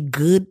 ethically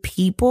good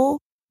people,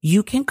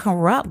 you can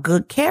corrupt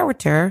good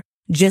character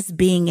just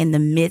being in the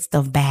midst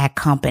of bad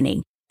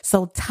company.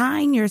 So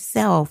tying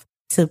yourself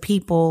to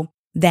people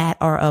that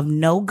are of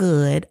no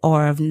good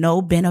or of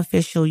no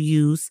beneficial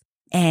use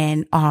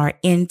and are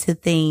into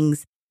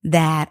things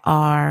that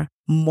are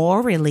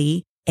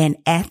morally and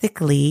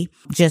ethically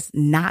just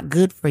not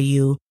good for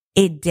you,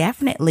 it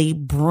definitely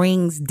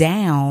brings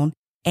down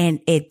and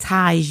it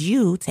ties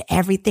you to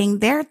everything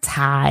they're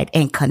tied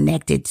and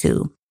connected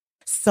to.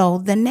 So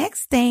the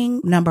next thing,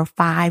 number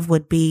 5,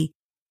 would be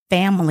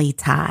family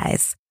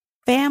ties.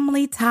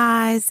 Family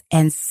ties,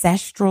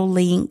 ancestral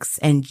links,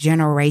 and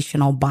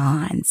generational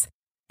bonds.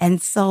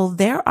 And so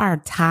there are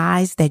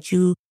ties that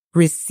you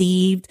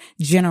received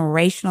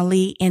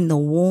generationally in the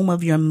womb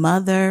of your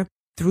mother,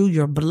 through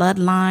your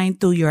bloodline,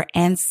 through your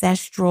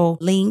ancestral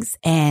links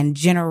and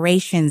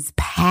generations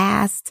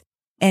past,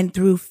 and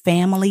through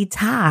family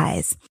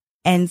ties.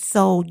 And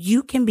so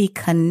you can be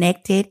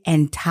connected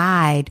and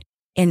tied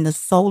in the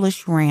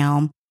soulish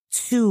realm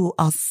to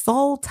a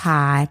soul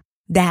tie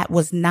that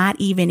was not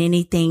even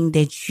anything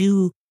that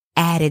you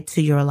added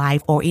to your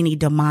life or any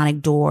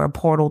demonic door or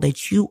portal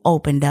that you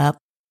opened up.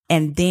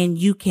 And then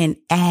you can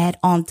add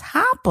on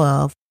top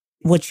of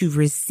what you've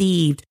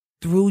received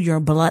through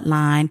your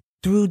bloodline,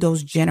 through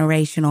those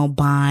generational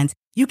bonds.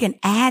 You can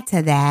add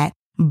to that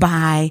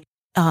by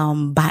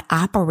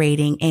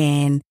operating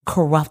in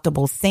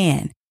corruptible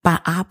sin, by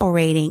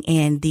operating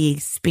in the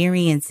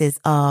experiences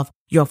of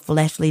your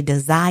fleshly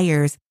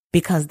desires,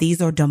 because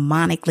these are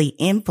demonically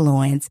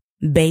influenced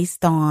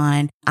based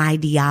on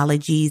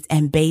ideologies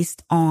and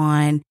based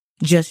on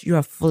just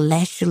your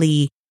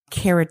fleshly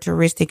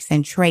characteristics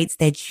and traits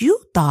that you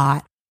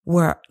thought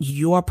were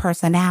your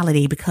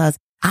personality, because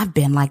I've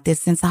been like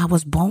this since I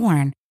was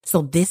born.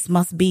 So this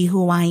must be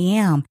who I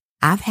am.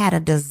 I've had a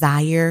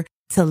desire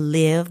to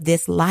live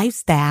this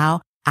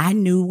lifestyle. I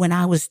knew when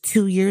I was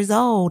 2 years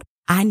old,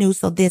 I knew,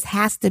 so this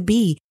has to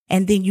be.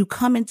 And then you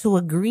come into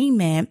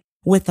agreement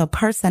with a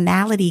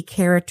personality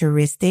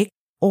characteristic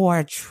or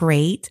a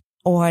trait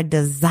or a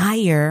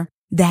desire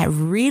that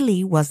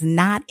really was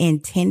not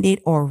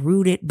intended or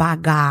rooted by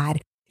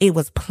God. It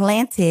was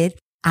planted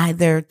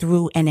either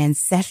through an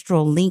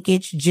ancestral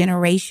linkage,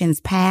 generations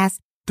past,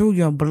 through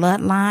your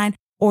bloodline,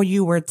 or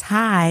you were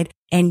tied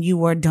and you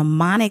were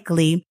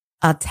demonically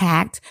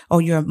attacked, or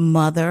your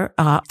mother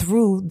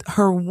through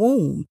her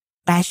womb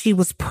as she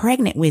was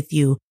pregnant with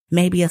you.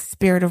 Maybe a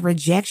spirit of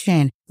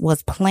rejection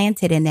was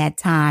planted in that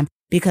time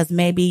because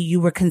maybe you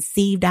were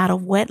conceived out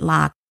of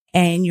wedlock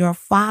and your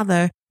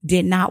father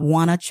did not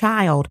want a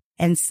child.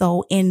 And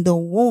so in the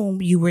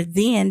womb, you were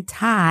then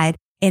tied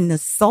in the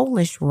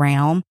soulish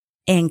realm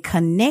and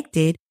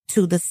connected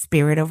to the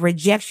spirit of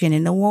rejection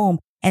in the womb.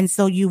 And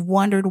so you've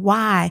wondered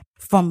why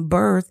from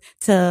birth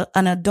to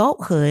an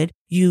adulthood,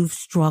 you've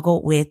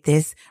struggled with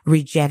this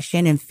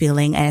rejection and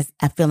feeling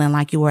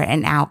like you were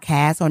an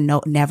outcast or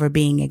never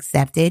being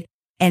accepted.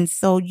 And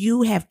so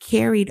you have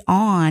carried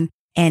on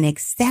and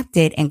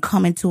accepted and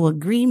come into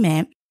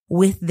agreement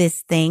with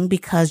this thing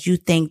because you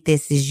think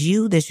this is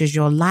you. This is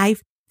your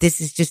life.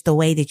 This is just the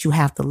way that you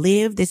have to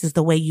live. This is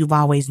the way you've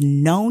always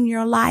known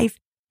your life.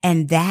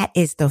 And that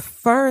is the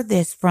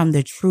furthest from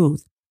the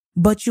truth.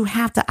 But you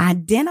have to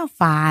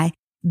identify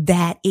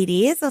that it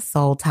is a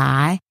soul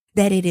tie,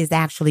 that it is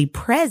actually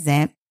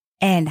present,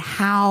 and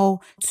how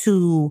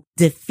to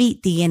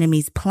defeat the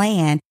enemy's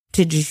plan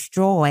to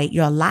destroy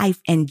your life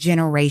and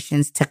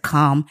generations to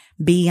come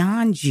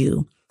beyond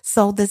you.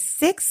 So the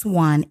 6th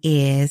one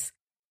is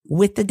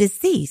with the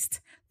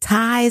deceased,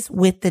 ties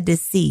with the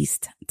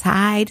deceased,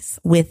 ties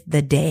with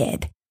the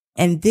dead.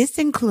 And this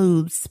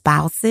includes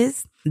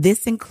spouses.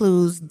 This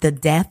includes the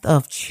death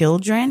of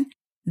children.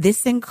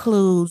 This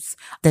includes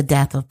the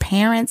death of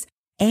parents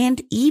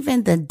and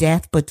even the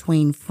death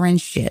between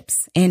friends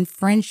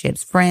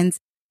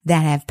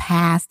that have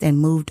passed and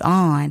moved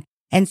on.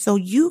 And so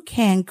you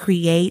can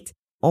create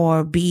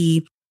or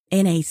be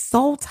in a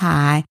soul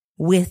tie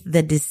with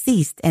the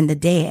deceased and the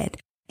dead.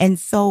 And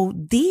so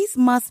these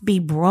must be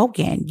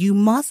broken. You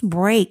must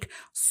break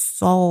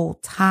soul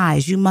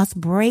ties. You must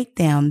break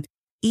them,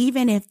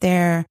 even if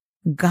they're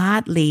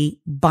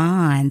godly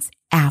bonds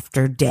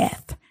after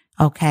death.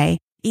 Okay.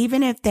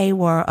 Even if they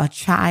were a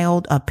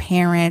child, a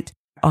parent,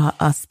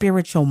 a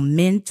spiritual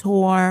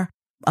mentor,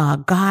 a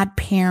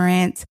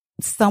godparent,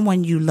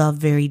 someone you love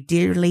very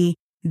dearly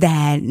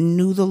that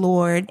knew the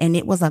Lord, and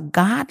it was a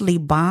godly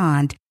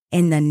bond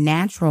in the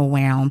natural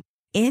realm.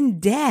 In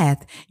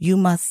death, you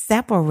must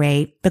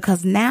separate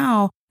because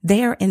now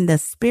they're in the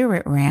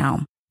spirit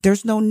realm.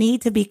 There's no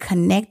need to be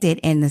connected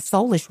in the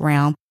soulish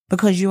realm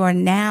because you are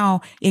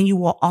now and you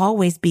will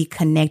always be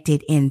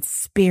connected in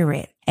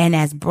spirit. And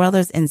as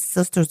brothers and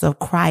sisters of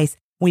Christ,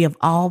 we have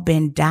all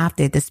been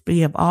adopted.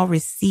 We have all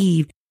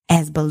received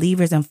as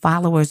believers and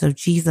followers of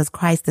Jesus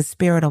Christ, the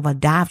spirit of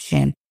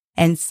adoption.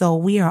 And so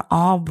we are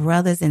all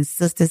brothers and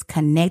sisters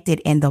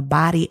connected in the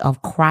body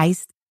of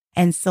Christ.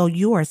 And so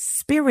you are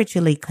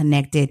spiritually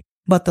connected,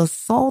 but the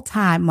soul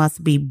tie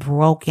must be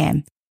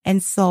broken.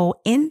 And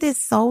so in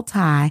this soul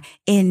tie,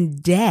 in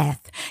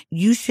death,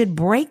 you should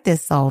break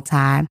this soul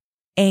tie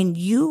and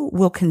you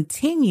will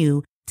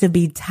continue to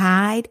be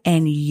tied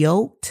and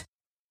yoked,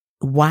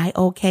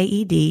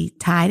 YOKED,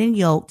 tied and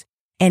yoked,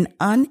 and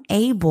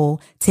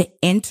unable to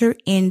enter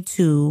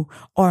into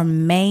or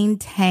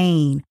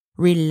maintain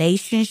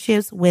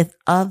relationships with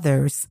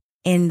others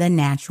in the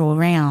natural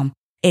realm.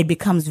 It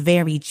becomes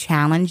very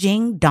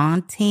challenging,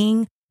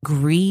 daunting,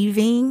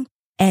 grieving,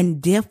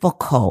 and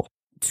difficult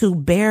to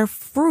bear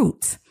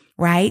fruit,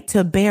 right?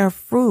 To bear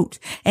fruit.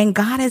 And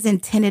God has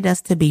intended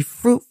us to be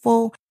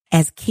fruitful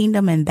as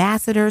kingdom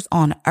ambassadors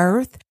on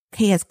earth.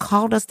 He has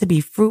called us to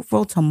be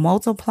fruitful, to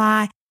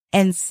multiply.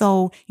 And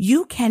so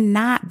you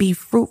cannot be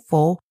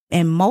fruitful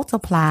and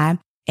multiply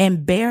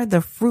and bear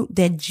the fruit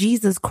that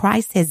Jesus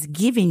Christ has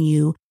given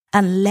you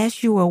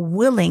unless you are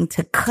willing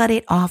to cut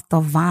it off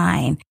the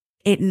vine.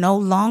 It no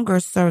longer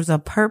serves a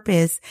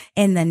purpose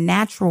in the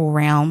natural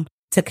realm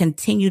to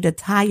continue to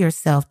tie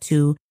yourself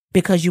to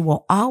because you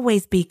will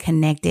always be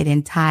connected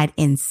and tied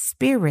in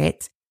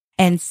spirit.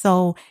 And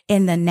so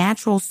in the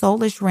natural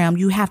soulish realm,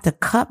 you have to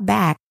cut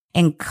back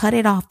and cut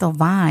it off the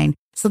vine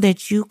so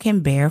that you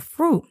can bear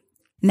fruit.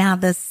 Now,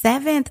 the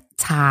seventh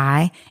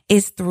tie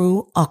is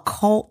through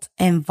occult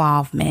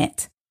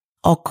involvement.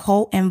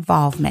 Occult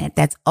involvement.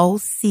 That's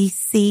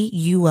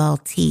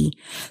OCCULT.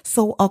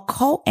 So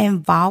occult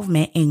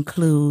involvement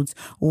includes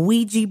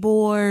Ouija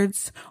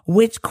boards,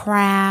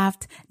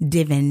 witchcraft,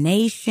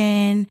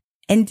 divination,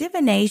 and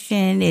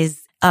divination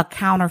is a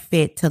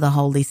counterfeit to the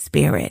Holy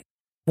Spirit.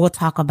 We'll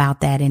talk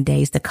about that in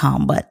days to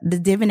come, but the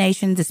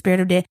divination, the spirit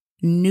of death,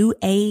 new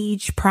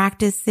age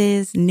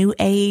practices, new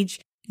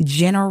age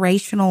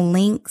generational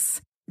links,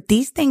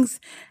 these things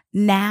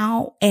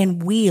now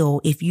and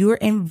will, if you're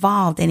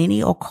involved in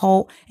any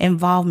occult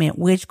involvement,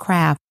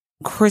 witchcraft,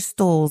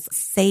 crystals,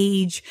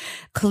 sage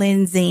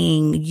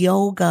cleansing,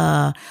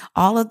 yoga,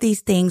 all of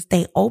these things,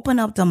 they open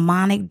up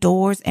demonic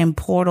doors and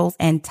portals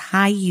and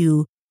tie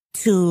you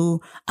to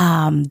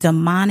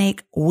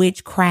demonic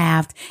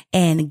witchcraft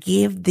and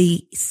give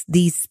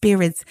these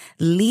spirits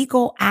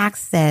legal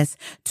access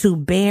to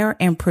bear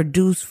and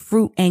produce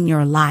fruit in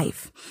your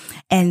life.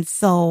 And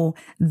so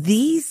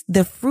the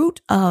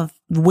fruit of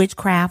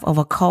witchcraft, of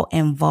occult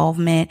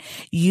involvement,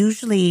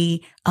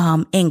 usually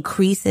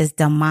increases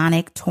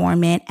demonic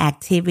torment,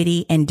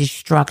 activity, and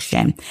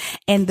destruction.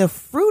 And the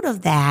fruit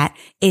of that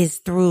is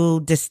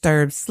through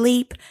disturbed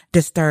sleep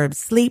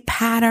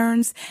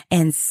patterns,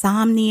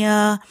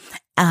 insomnia,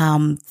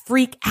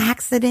 freak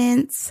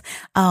accidents,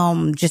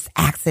 just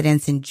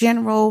accidents in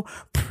general,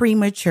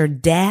 premature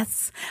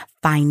deaths,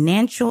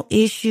 financial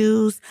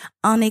issues,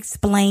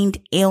 unexplained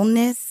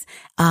illness,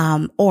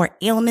 or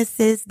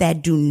illnesses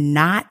that do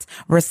not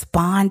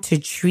respond to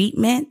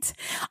treatment.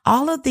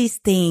 All of these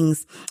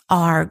things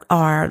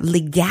are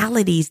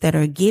legalities that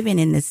are given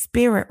in the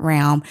spirit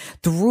realm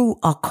through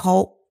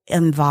occult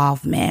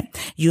involvement.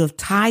 You have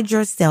tied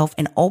yourself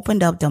and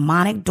opened up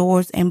demonic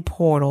doors and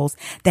portals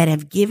that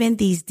have given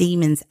these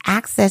demons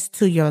access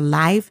to your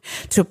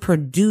life to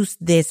produce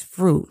this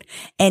fruit.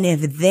 And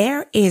if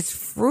there is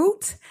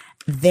fruit,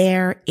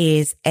 there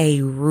is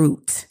a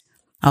root.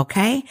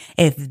 Okay.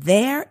 If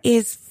there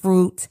is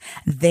fruit,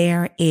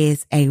 there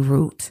is a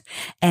root.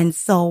 And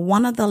so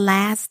one of the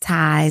last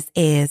ties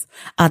is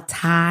a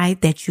tie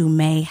that you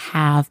may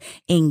have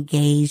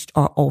engaged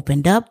or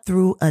opened up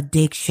through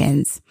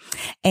addictions.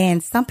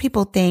 And some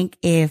people think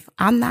if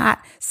I'm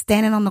not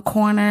standing on the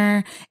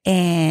corner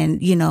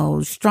and,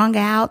 strung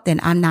out,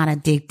 then I'm not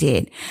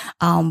addicted.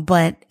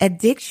 But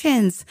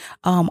addictions,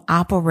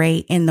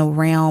 operate in the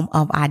realm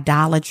of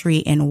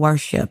idolatry and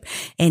worship,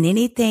 and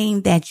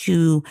anything that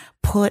you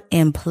put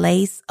in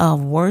place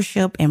of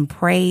worship and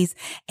praise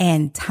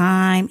and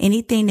time,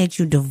 anything that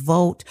you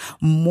devote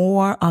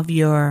more of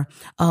your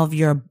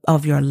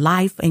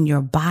life and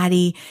your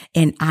body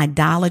in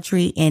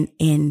idolatry and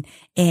in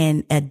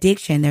in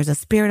addiction. There's a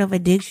spirit of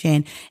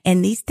addiction,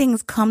 and these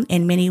things come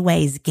in many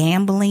ways: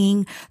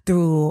 gambling,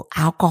 through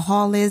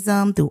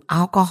alcoholism, through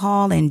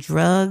alcohol and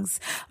drugs,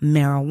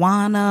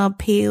 marijuana,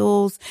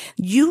 pills.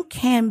 You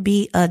can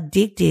be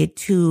addicted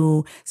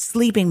to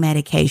sleeping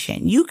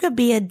medication. You could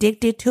be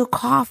addicted to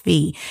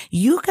coffee.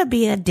 You could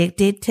be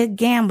addicted to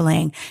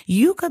gambling.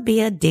 You could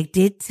be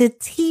addicted to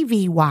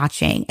TV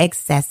watching,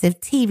 excessive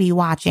TV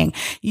watching.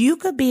 You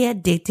could be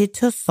addicted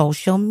to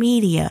social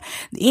media.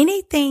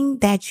 Anything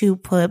that you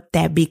put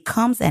that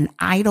becomes an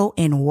idol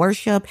in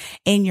worship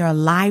in your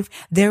life,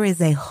 there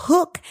is a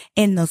hook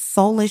in the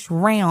soulish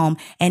realm,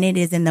 and it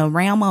is in the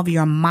realm of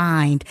your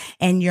mind.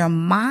 And your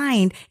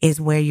mind is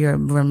where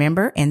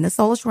remember, in the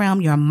soulish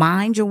realm, your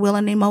mind, your will,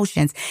 and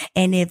emotions.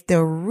 And if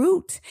the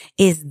root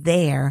is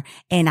there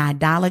in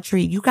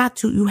idolatry, you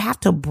have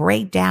to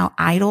break down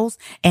idols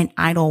and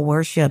idol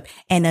worship.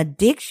 And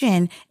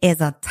addiction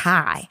is a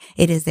tie.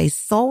 It is a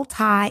soul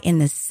tie in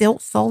the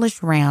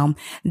soulish realm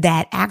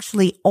that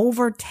actually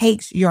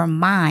overtakes your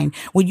mind,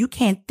 where you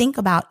can't think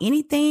about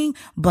anything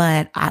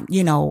but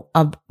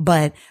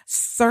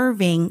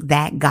serving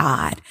that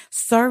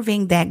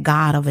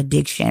God of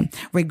addiction,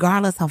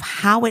 regardless of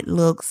how it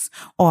looks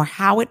or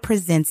how it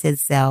presents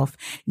itself.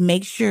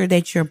 Make sure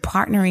that you're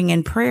partnering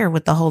in prayer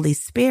with the Holy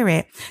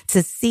Spirit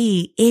to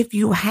see if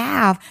you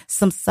have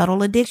some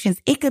subtle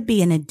addictions. It could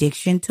be an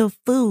addiction to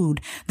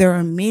food. There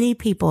are many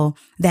people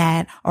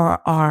that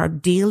are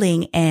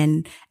dealing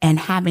and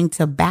having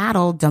to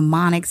battle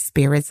demonic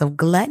spirits of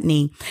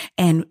gluttony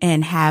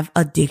and have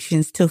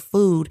addictions to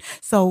food.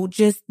 So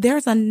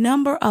there's a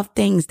number of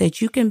things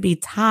that you can be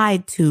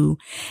tied to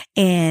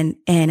and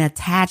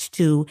attached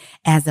to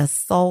as a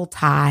soul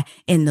tie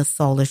in the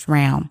soulish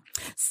realm.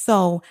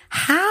 So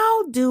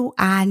how do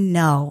I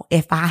know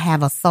if I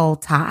have a soul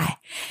tie?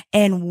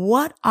 And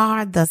what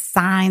are the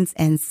signs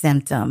and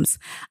symptoms?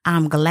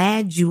 I'm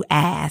glad you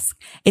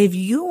asked. If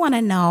you want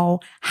to know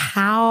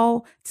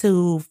how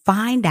to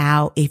find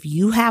out if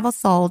you have a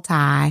soul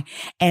tie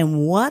and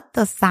what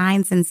the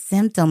signs and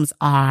symptoms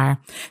are,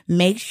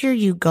 make sure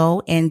you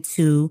go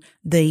into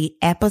the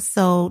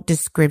episode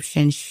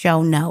description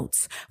show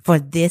notes for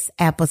this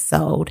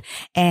episode.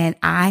 And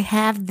I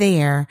have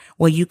there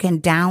where you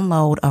can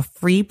download a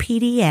free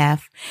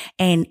PDF,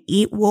 and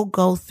it will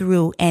go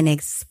through and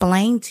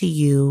explain to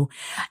you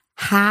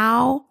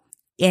how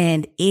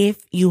and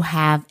if you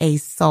have a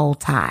soul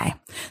tie.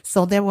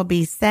 So there will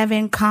be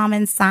 7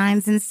 common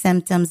signs and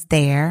symptoms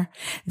there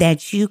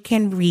that you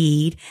can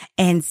read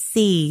and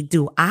see,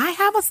 do I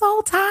have a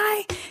soul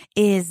tie?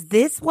 Is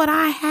this what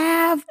I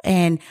have?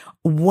 And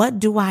what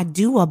do I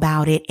do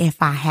about it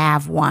if I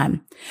have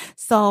one?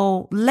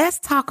 So let's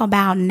talk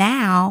about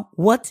now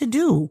what to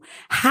do.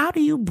 How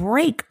do you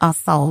break a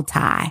soul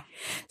tie?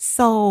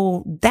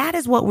 So that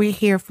is what we're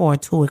here for,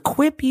 to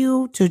equip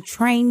you, to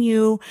train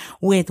you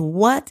with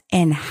what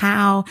and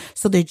how,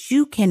 so that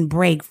you can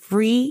break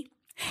free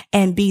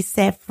and be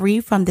set free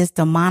from this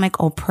demonic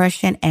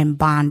oppression and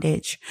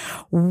bondage.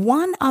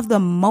 One of the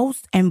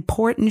most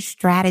important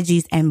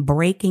strategies in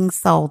breaking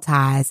soul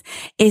ties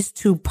is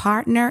to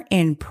partner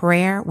in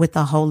prayer with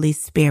the Holy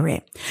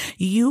Spirit.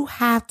 You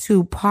have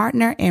to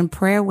partner in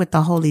prayer with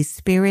the Holy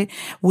Spirit,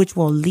 which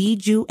will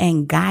lead you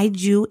and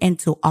guide you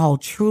into all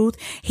truth.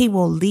 He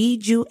will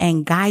lead you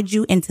and guide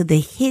you into the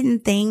hidden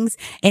things,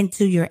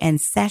 into your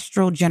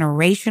ancestral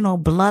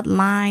generational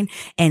bloodline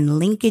and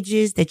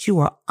linkages that you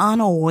are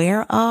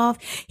unaware of.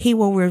 He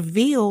will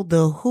reveal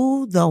the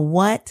who, the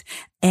what,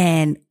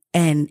 and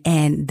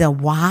the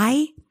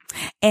why.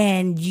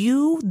 And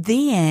you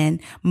then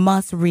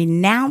must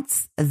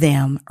renounce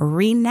them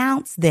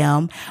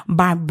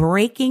by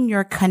breaking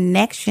your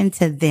connection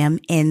to them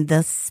in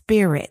the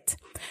spirit.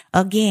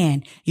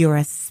 Again, you're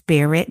a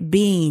spirit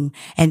being.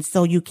 And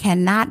so you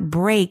cannot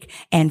break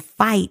and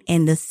fight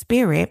in the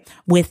spirit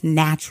with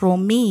natural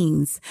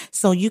means.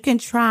 So you can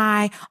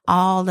try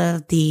all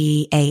of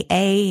the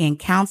AA and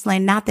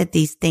counseling. Not that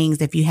these things,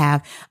 if you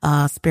have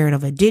a spirit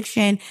of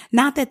addiction,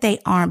 not that they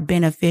aren't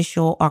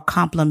beneficial or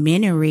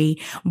complementary,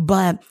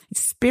 but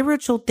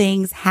spiritual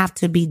things have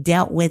to be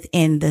dealt with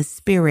in the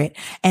spirit.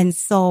 And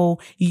so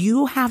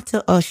you have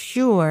to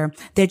assure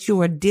that you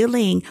are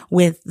dealing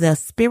with the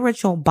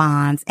spiritual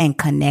bonds and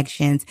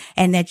connections,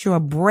 and that you're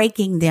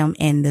breaking them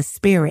in the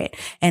spirit.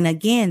 And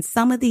again,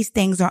 some of these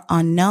things are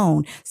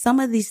unknown. Some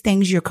of these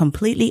things you're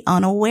completely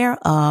unaware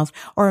of,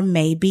 or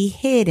may be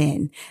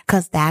hidden,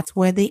 because that's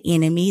where the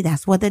enemy,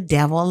 that's where the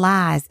devil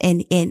lies,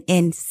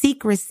 in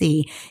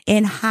secrecy,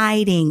 in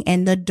hiding,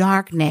 in the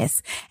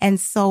darkness. And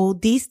so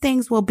these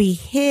things will be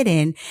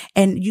hidden,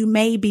 and you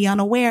may be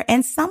unaware.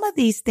 And some of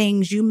these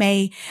things you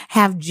may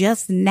have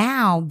just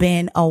now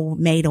been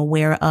made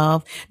aware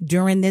of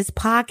during this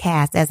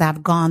podcast, as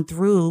I've gone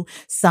through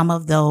some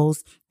of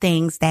those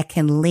things that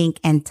can link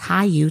and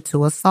tie you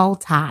to a soul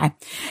tie.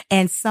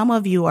 And some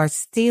of you are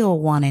still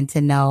wanting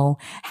to know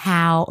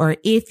how or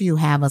if you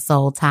have a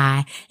soul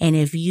tie. And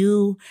if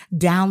you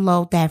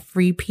download that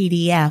free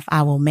PDF,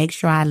 I will make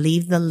sure I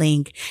leave the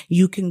link.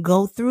 You can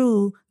go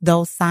through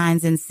those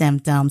signs and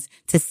symptoms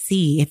to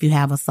see if you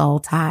have a soul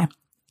tie.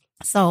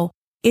 So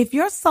if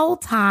your soul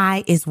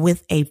tie is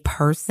with a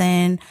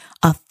person,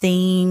 a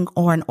thing,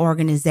 or an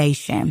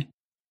organization,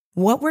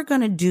 what we're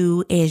going to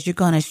do is you're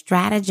going to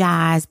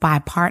strategize by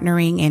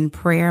partnering in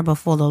prayer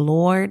before the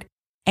Lord.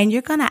 And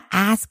you're going to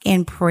ask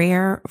in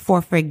prayer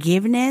for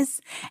forgiveness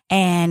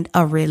and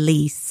a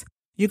release.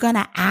 You're going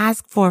to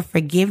ask for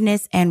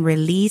forgiveness and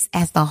release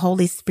as the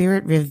Holy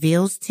Spirit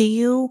reveals to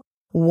you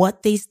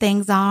what these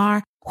things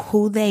are,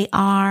 who they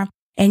are.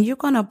 And you're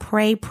going to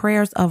pray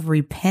prayers of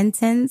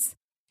repentance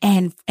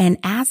and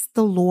ask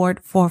the Lord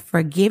for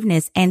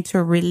forgiveness and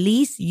to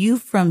release you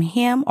from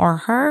him or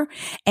her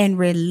and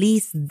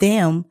release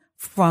them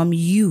from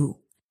you.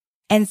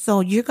 And so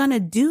you're going to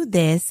do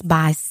this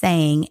by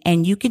saying,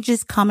 and you can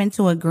just come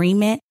into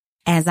agreement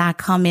as I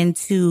come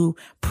into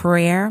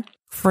prayer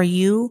for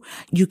you.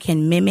 You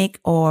can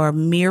mimic or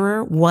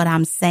mirror what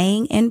I'm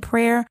saying in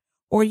prayer,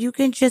 or you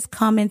can just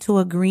come into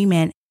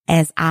agreement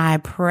as I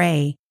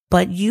pray.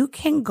 But you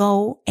can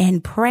go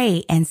and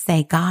pray and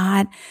say,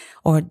 God,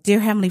 or dear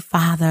Heavenly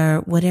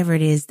Father, whatever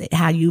it is,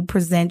 how you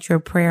present your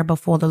prayer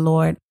before the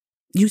Lord,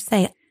 you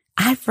say,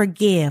 I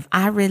forgive,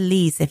 I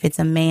release, if it's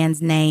a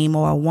man's name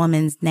or a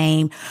woman's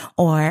name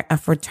or a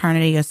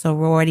fraternity or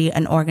sorority,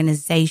 an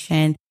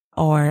organization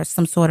or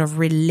some sort of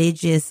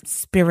religious,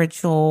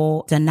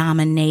 spiritual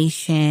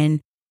denomination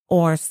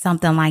or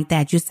something like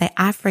that. You say,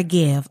 I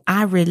forgive,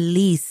 I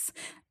release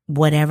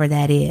whatever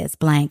that is,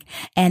 blank.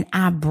 And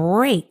I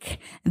break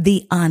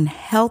the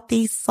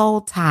unhealthy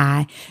soul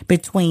tie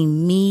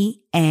between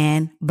me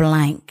and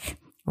blank,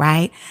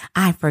 right?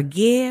 I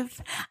forgive,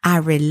 I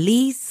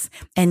release,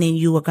 and then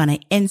you are going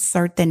to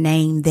insert the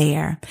name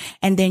there.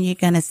 And then you're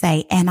going to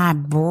say, and I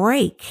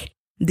break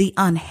the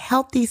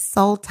unhealthy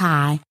soul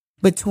tie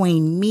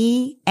between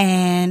me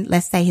and,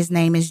 let's say his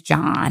name is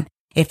John,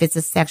 if it's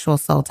a sexual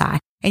soul tie.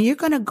 And you're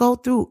going to go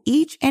through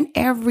each and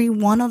every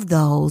one of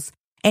those.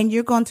 And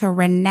you're going to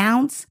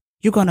renounce,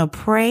 you're going to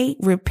pray,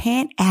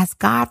 repent, ask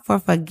God for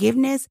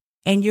forgiveness,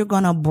 and you're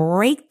going to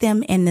break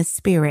them in the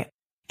spirit.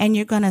 And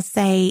you're going to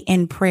say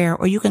in prayer,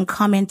 or you can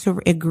come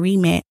into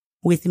agreement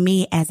with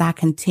me as I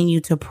continue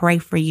to pray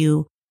for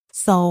you.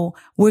 So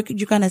you're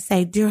going to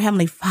say, dear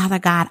Heavenly Father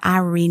God, I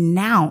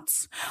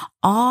renounce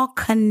all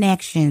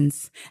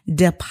connections,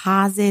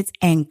 deposits,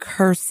 and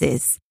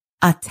curses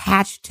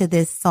attached to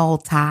this soul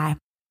tie.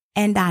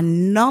 And I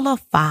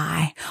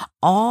nullify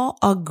all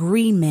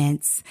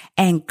agreements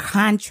and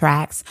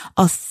contracts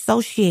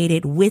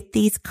associated with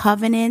these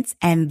covenants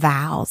and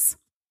vows.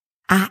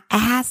 I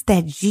ask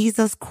that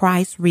Jesus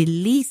Christ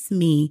release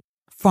me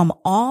from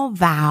all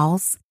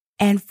vows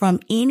and from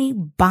any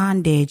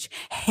bondage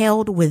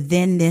held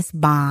within this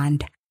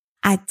bond.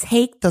 I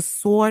take the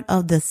sword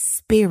of the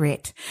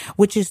Spirit,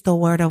 which is the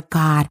word of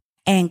God,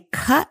 and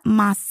cut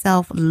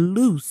myself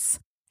loose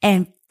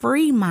and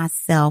free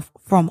myself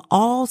from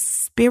all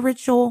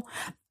spiritual,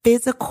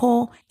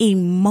 physical,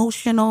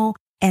 emotional,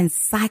 and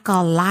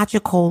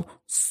psychological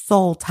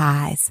soul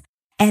ties.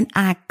 And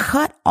I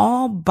cut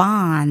all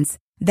bonds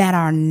that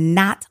are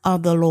not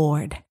of the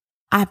Lord.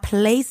 I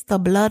place the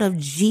blood of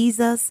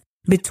Jesus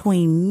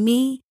between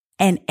me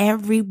and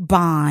every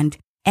bond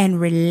and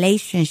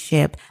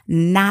relationship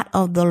not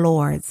of the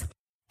Lord's.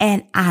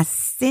 And I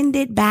send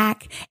it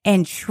back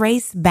and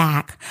trace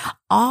back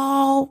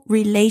all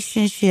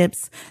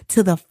relationships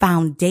to the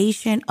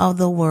foundation of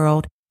the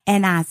world.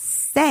 And I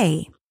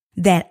say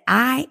that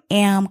I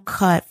am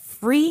cut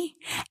free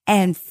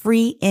and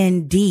free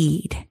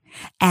indeed,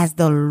 as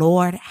the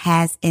Lord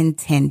has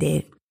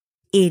intended.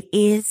 It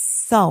is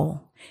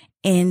so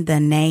in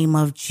the name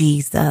of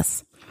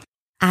Jesus.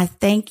 I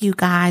thank you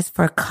guys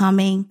for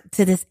coming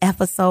to this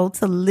episode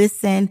to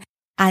listen.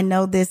 I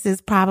know this is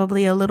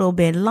probably a little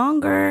bit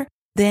longer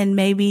than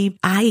maybe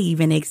I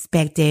even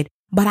expected,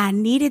 but I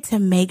needed to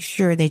make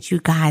sure that you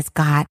guys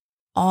got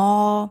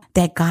all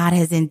that God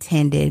has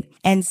intended.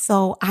 And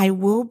so I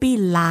will be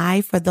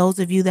live for those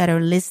of you that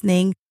are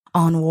listening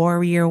on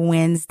Warrior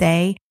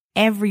Wednesday.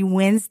 Every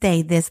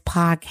Wednesday, this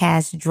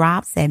podcast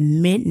drops at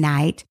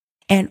midnight.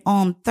 And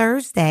on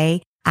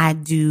Thursday, I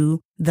do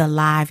the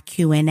live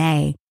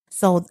Q&A.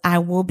 So I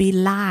will be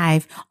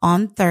live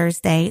on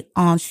Thursday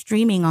on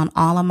streaming on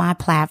all of my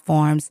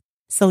platforms.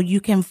 So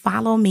you can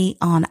follow me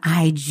on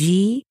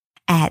IG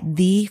at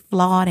The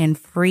Flawed and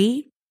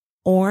Free,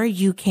 or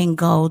you can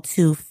go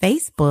to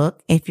Facebook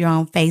if you're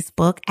on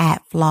Facebook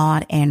at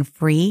Flawed and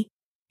Free.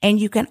 And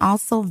you can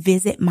also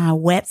visit my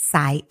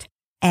website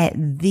at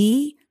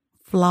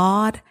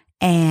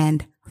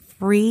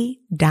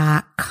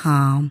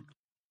theflawedandfree.com.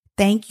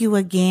 Thank you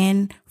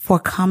again for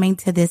coming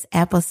to this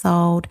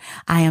episode.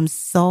 I am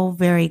so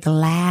very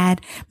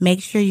glad.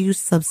 Make sure you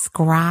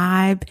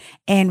subscribe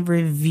and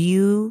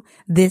review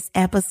this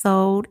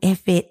episode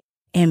if it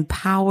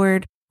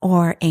empowered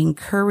or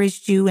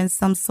encouraged you in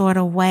some sort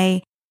of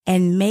way.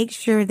 And make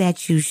sure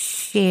that you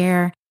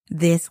share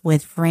this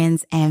with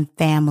friends and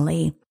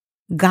family.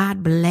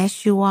 God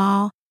bless you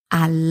all.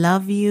 I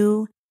love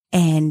you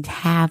and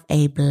have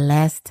a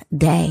blessed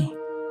day.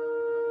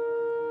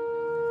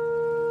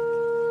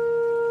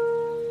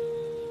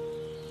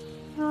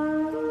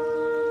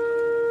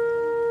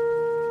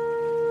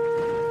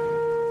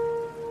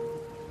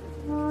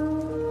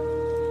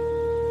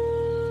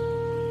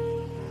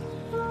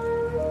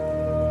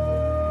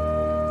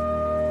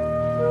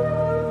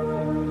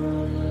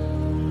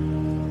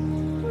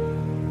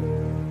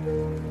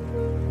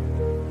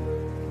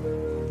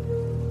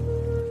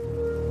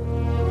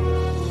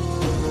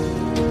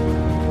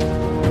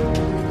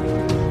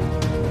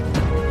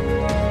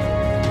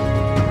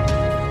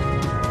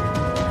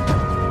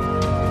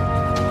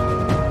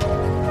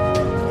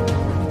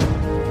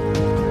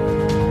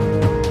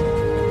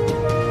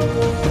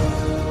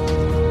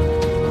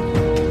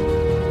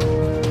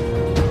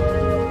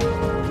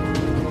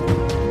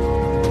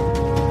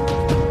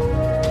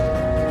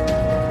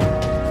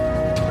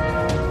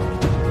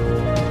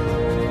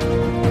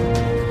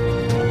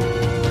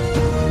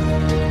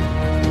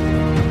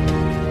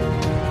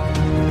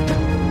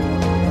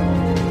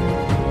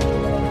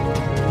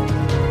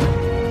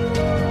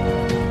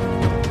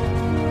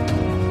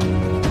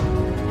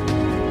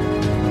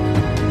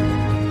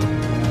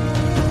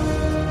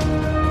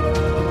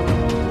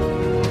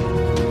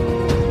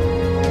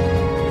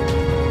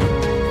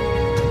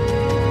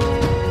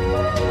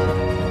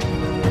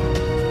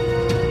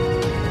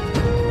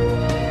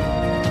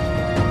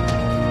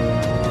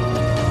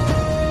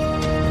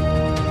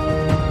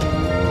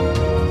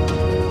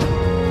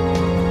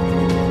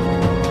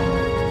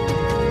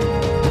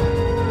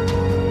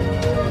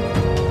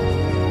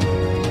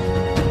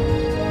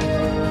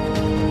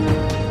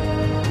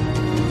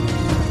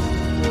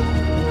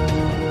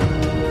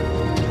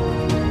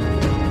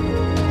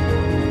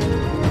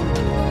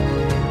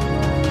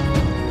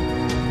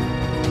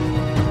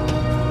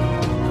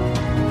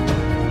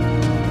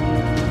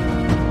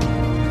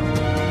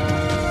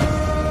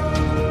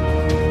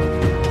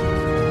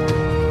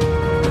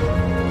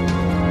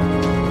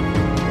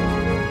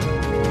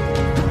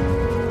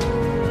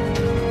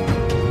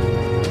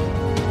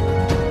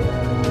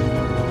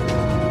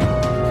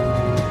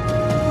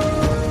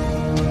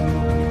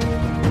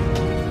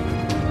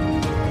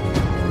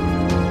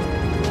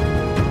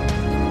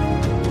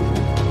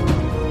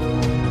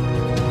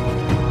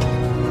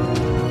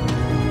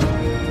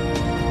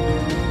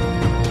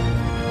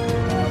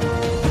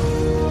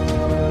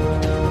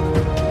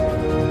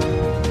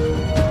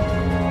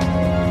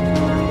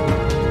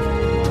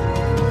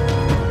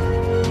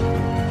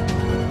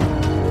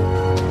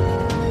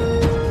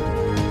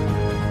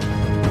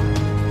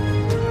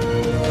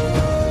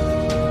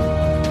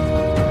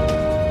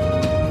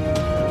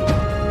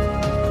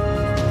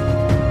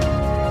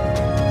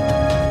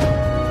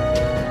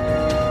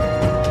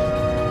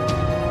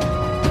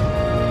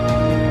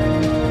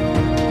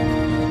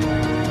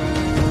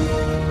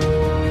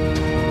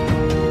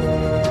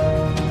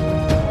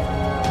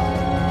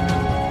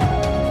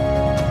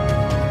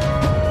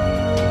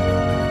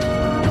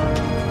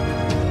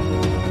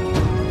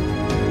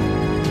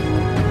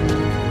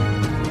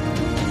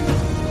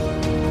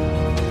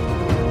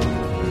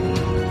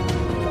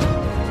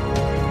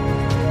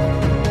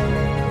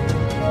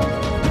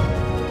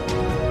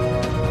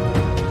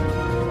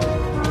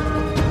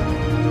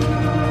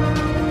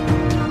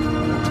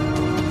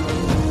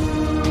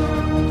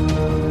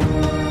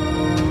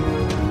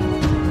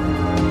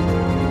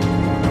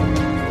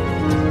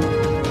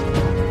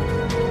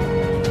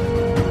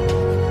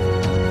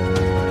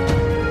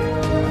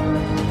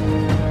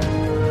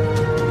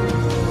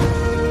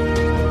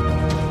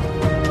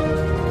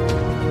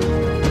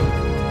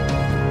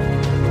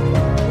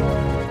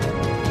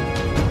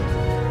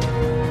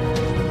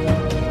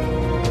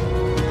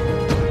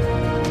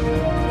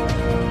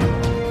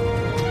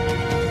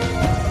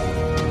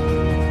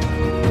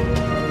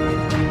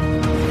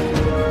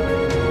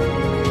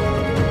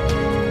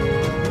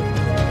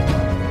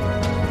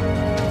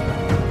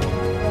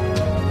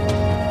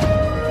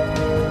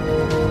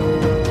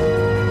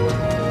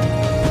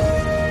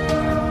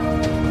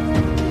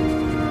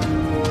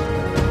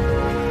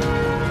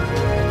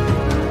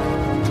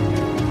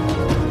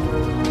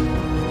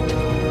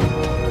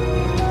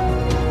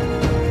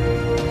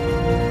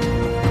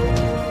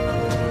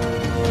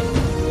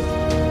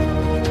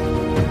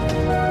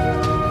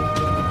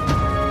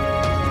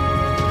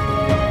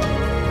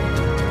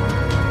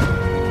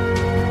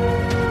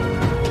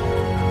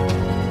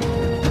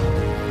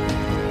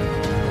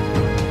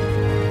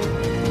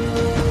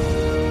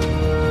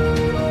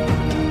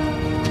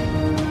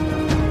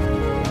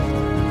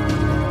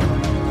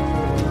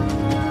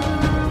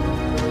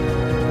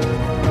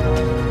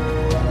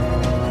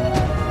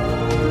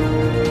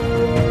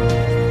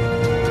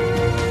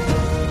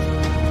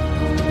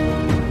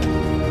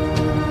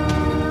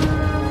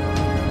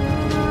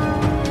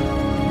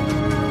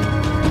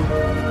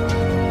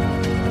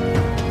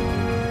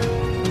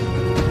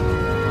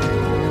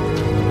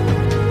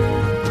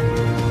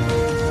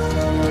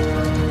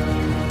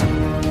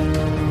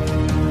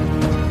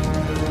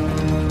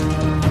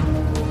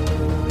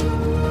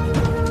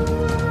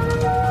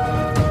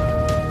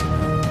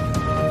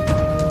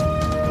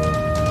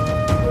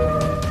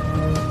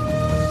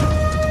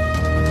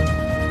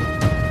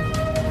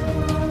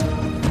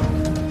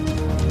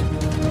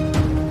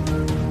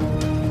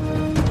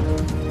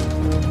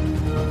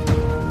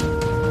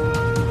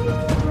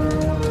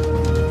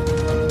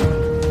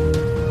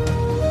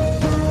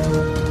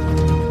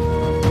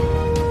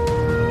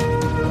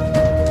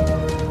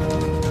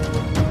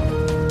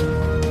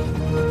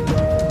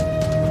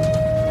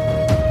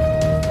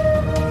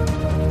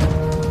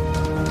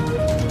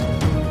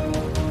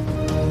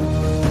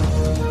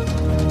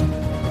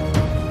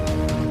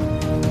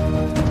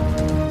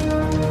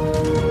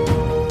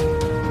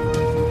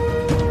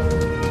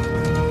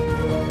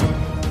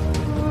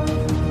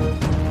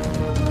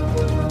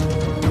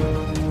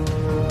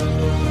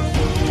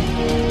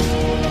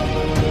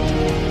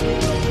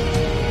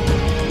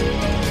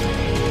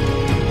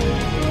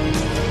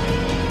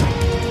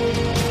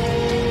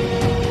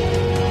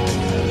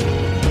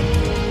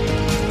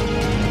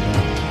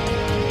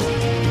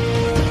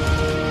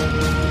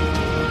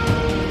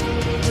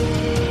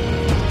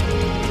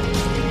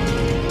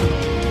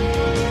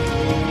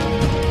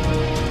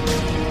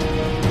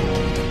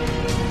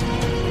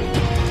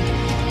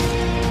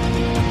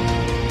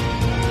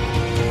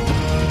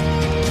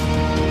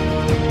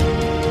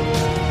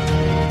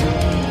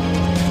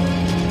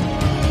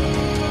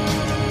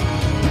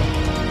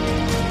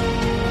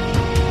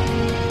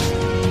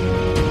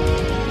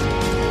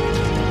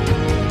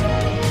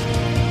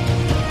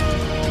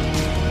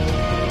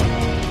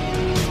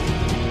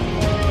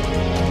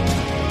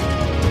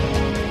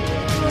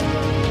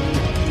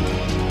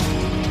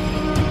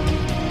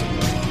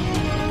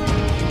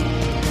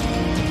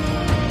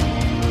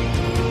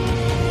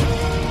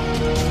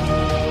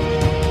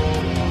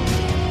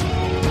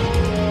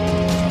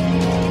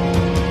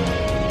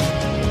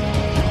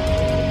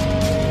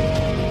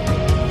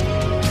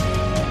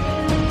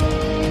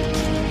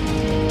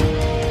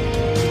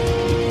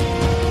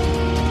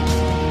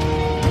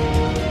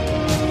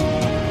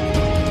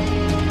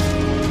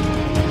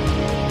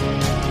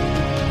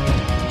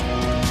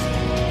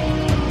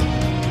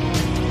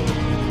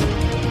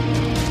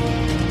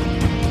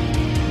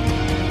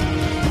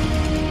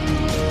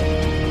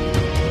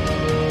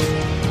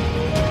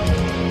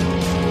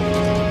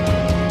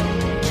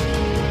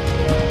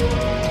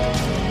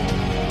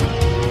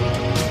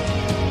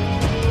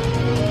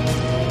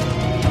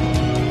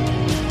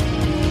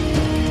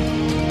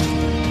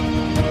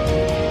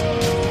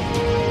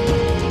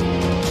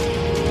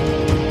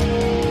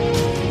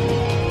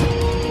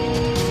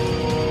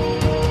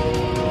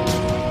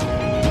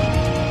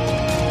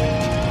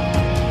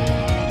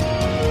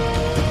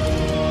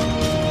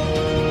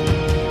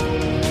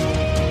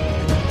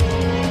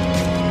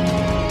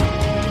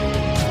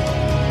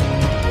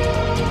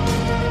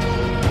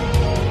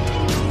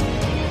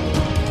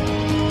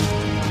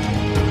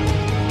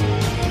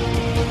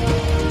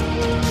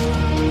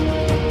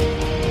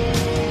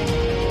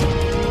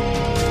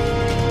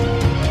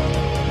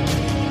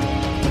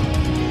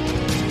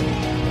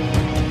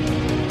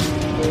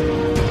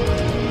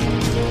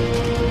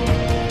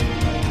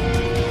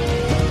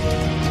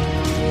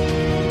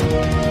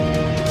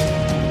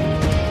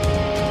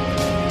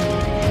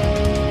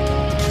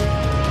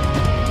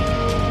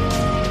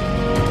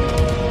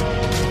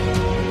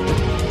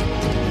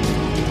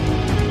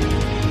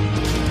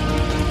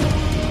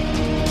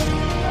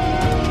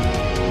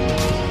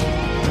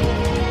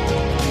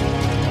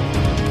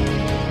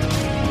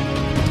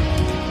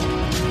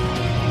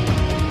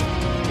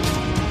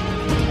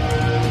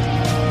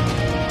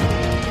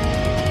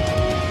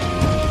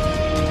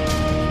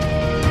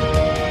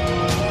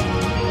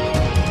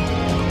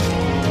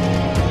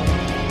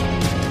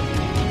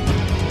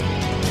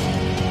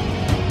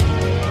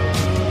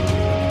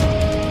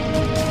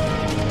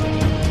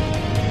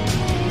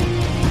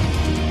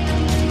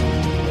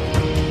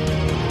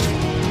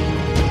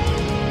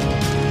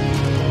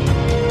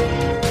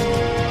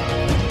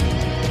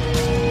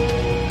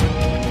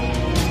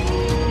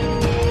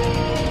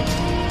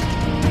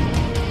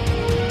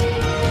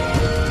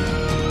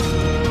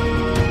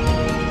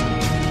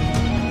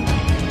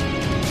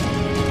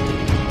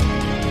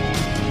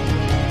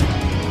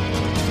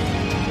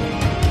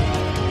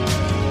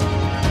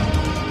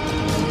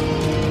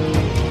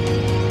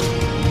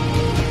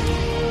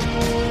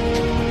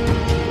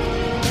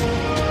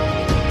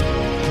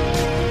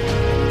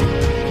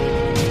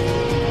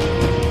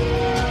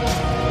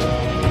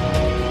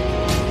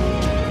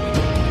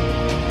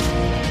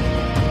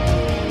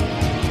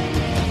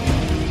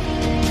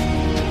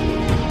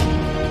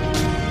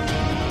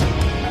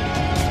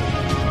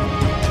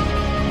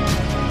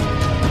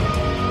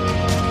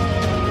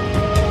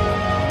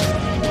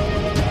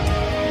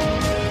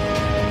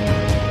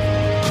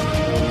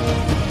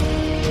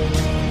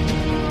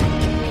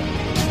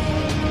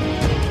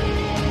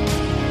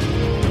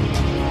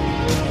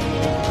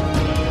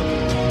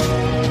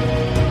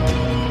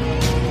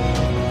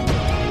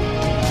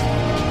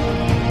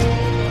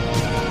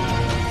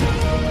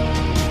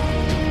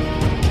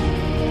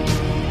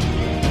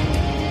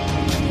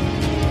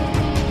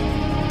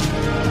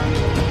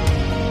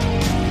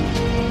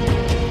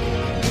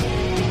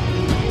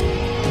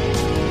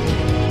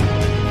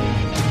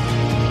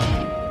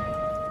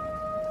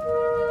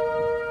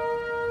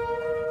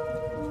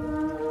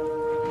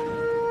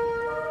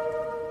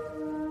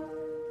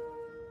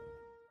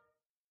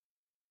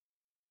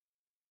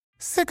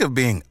 Sick of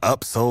being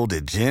upsold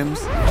at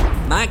gyms?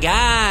 My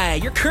guy,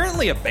 you're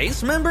currently a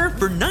base member?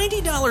 For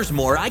 $90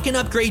 more, I can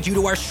upgrade you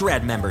to our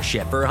Shred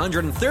membership. For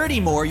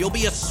 $130 more, you'll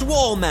be a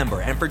Swole member.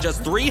 And for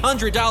just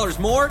 $300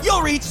 more,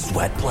 you'll reach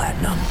Sweat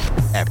Platinum.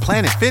 At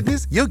Planet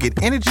Fitness, you'll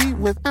get energy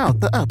without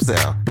the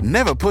upsell.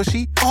 Never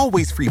pushy,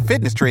 always free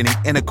fitness training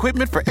and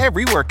equipment for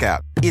every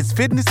workout. It's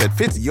fitness that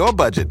fits your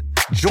budget.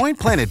 Join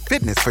Planet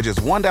Fitness for just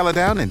 $1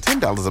 down and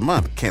 $10 a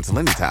month. Cancel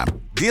anytime.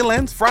 Deal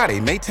ends Friday,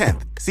 May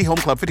 10th. See Home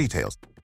Club for details.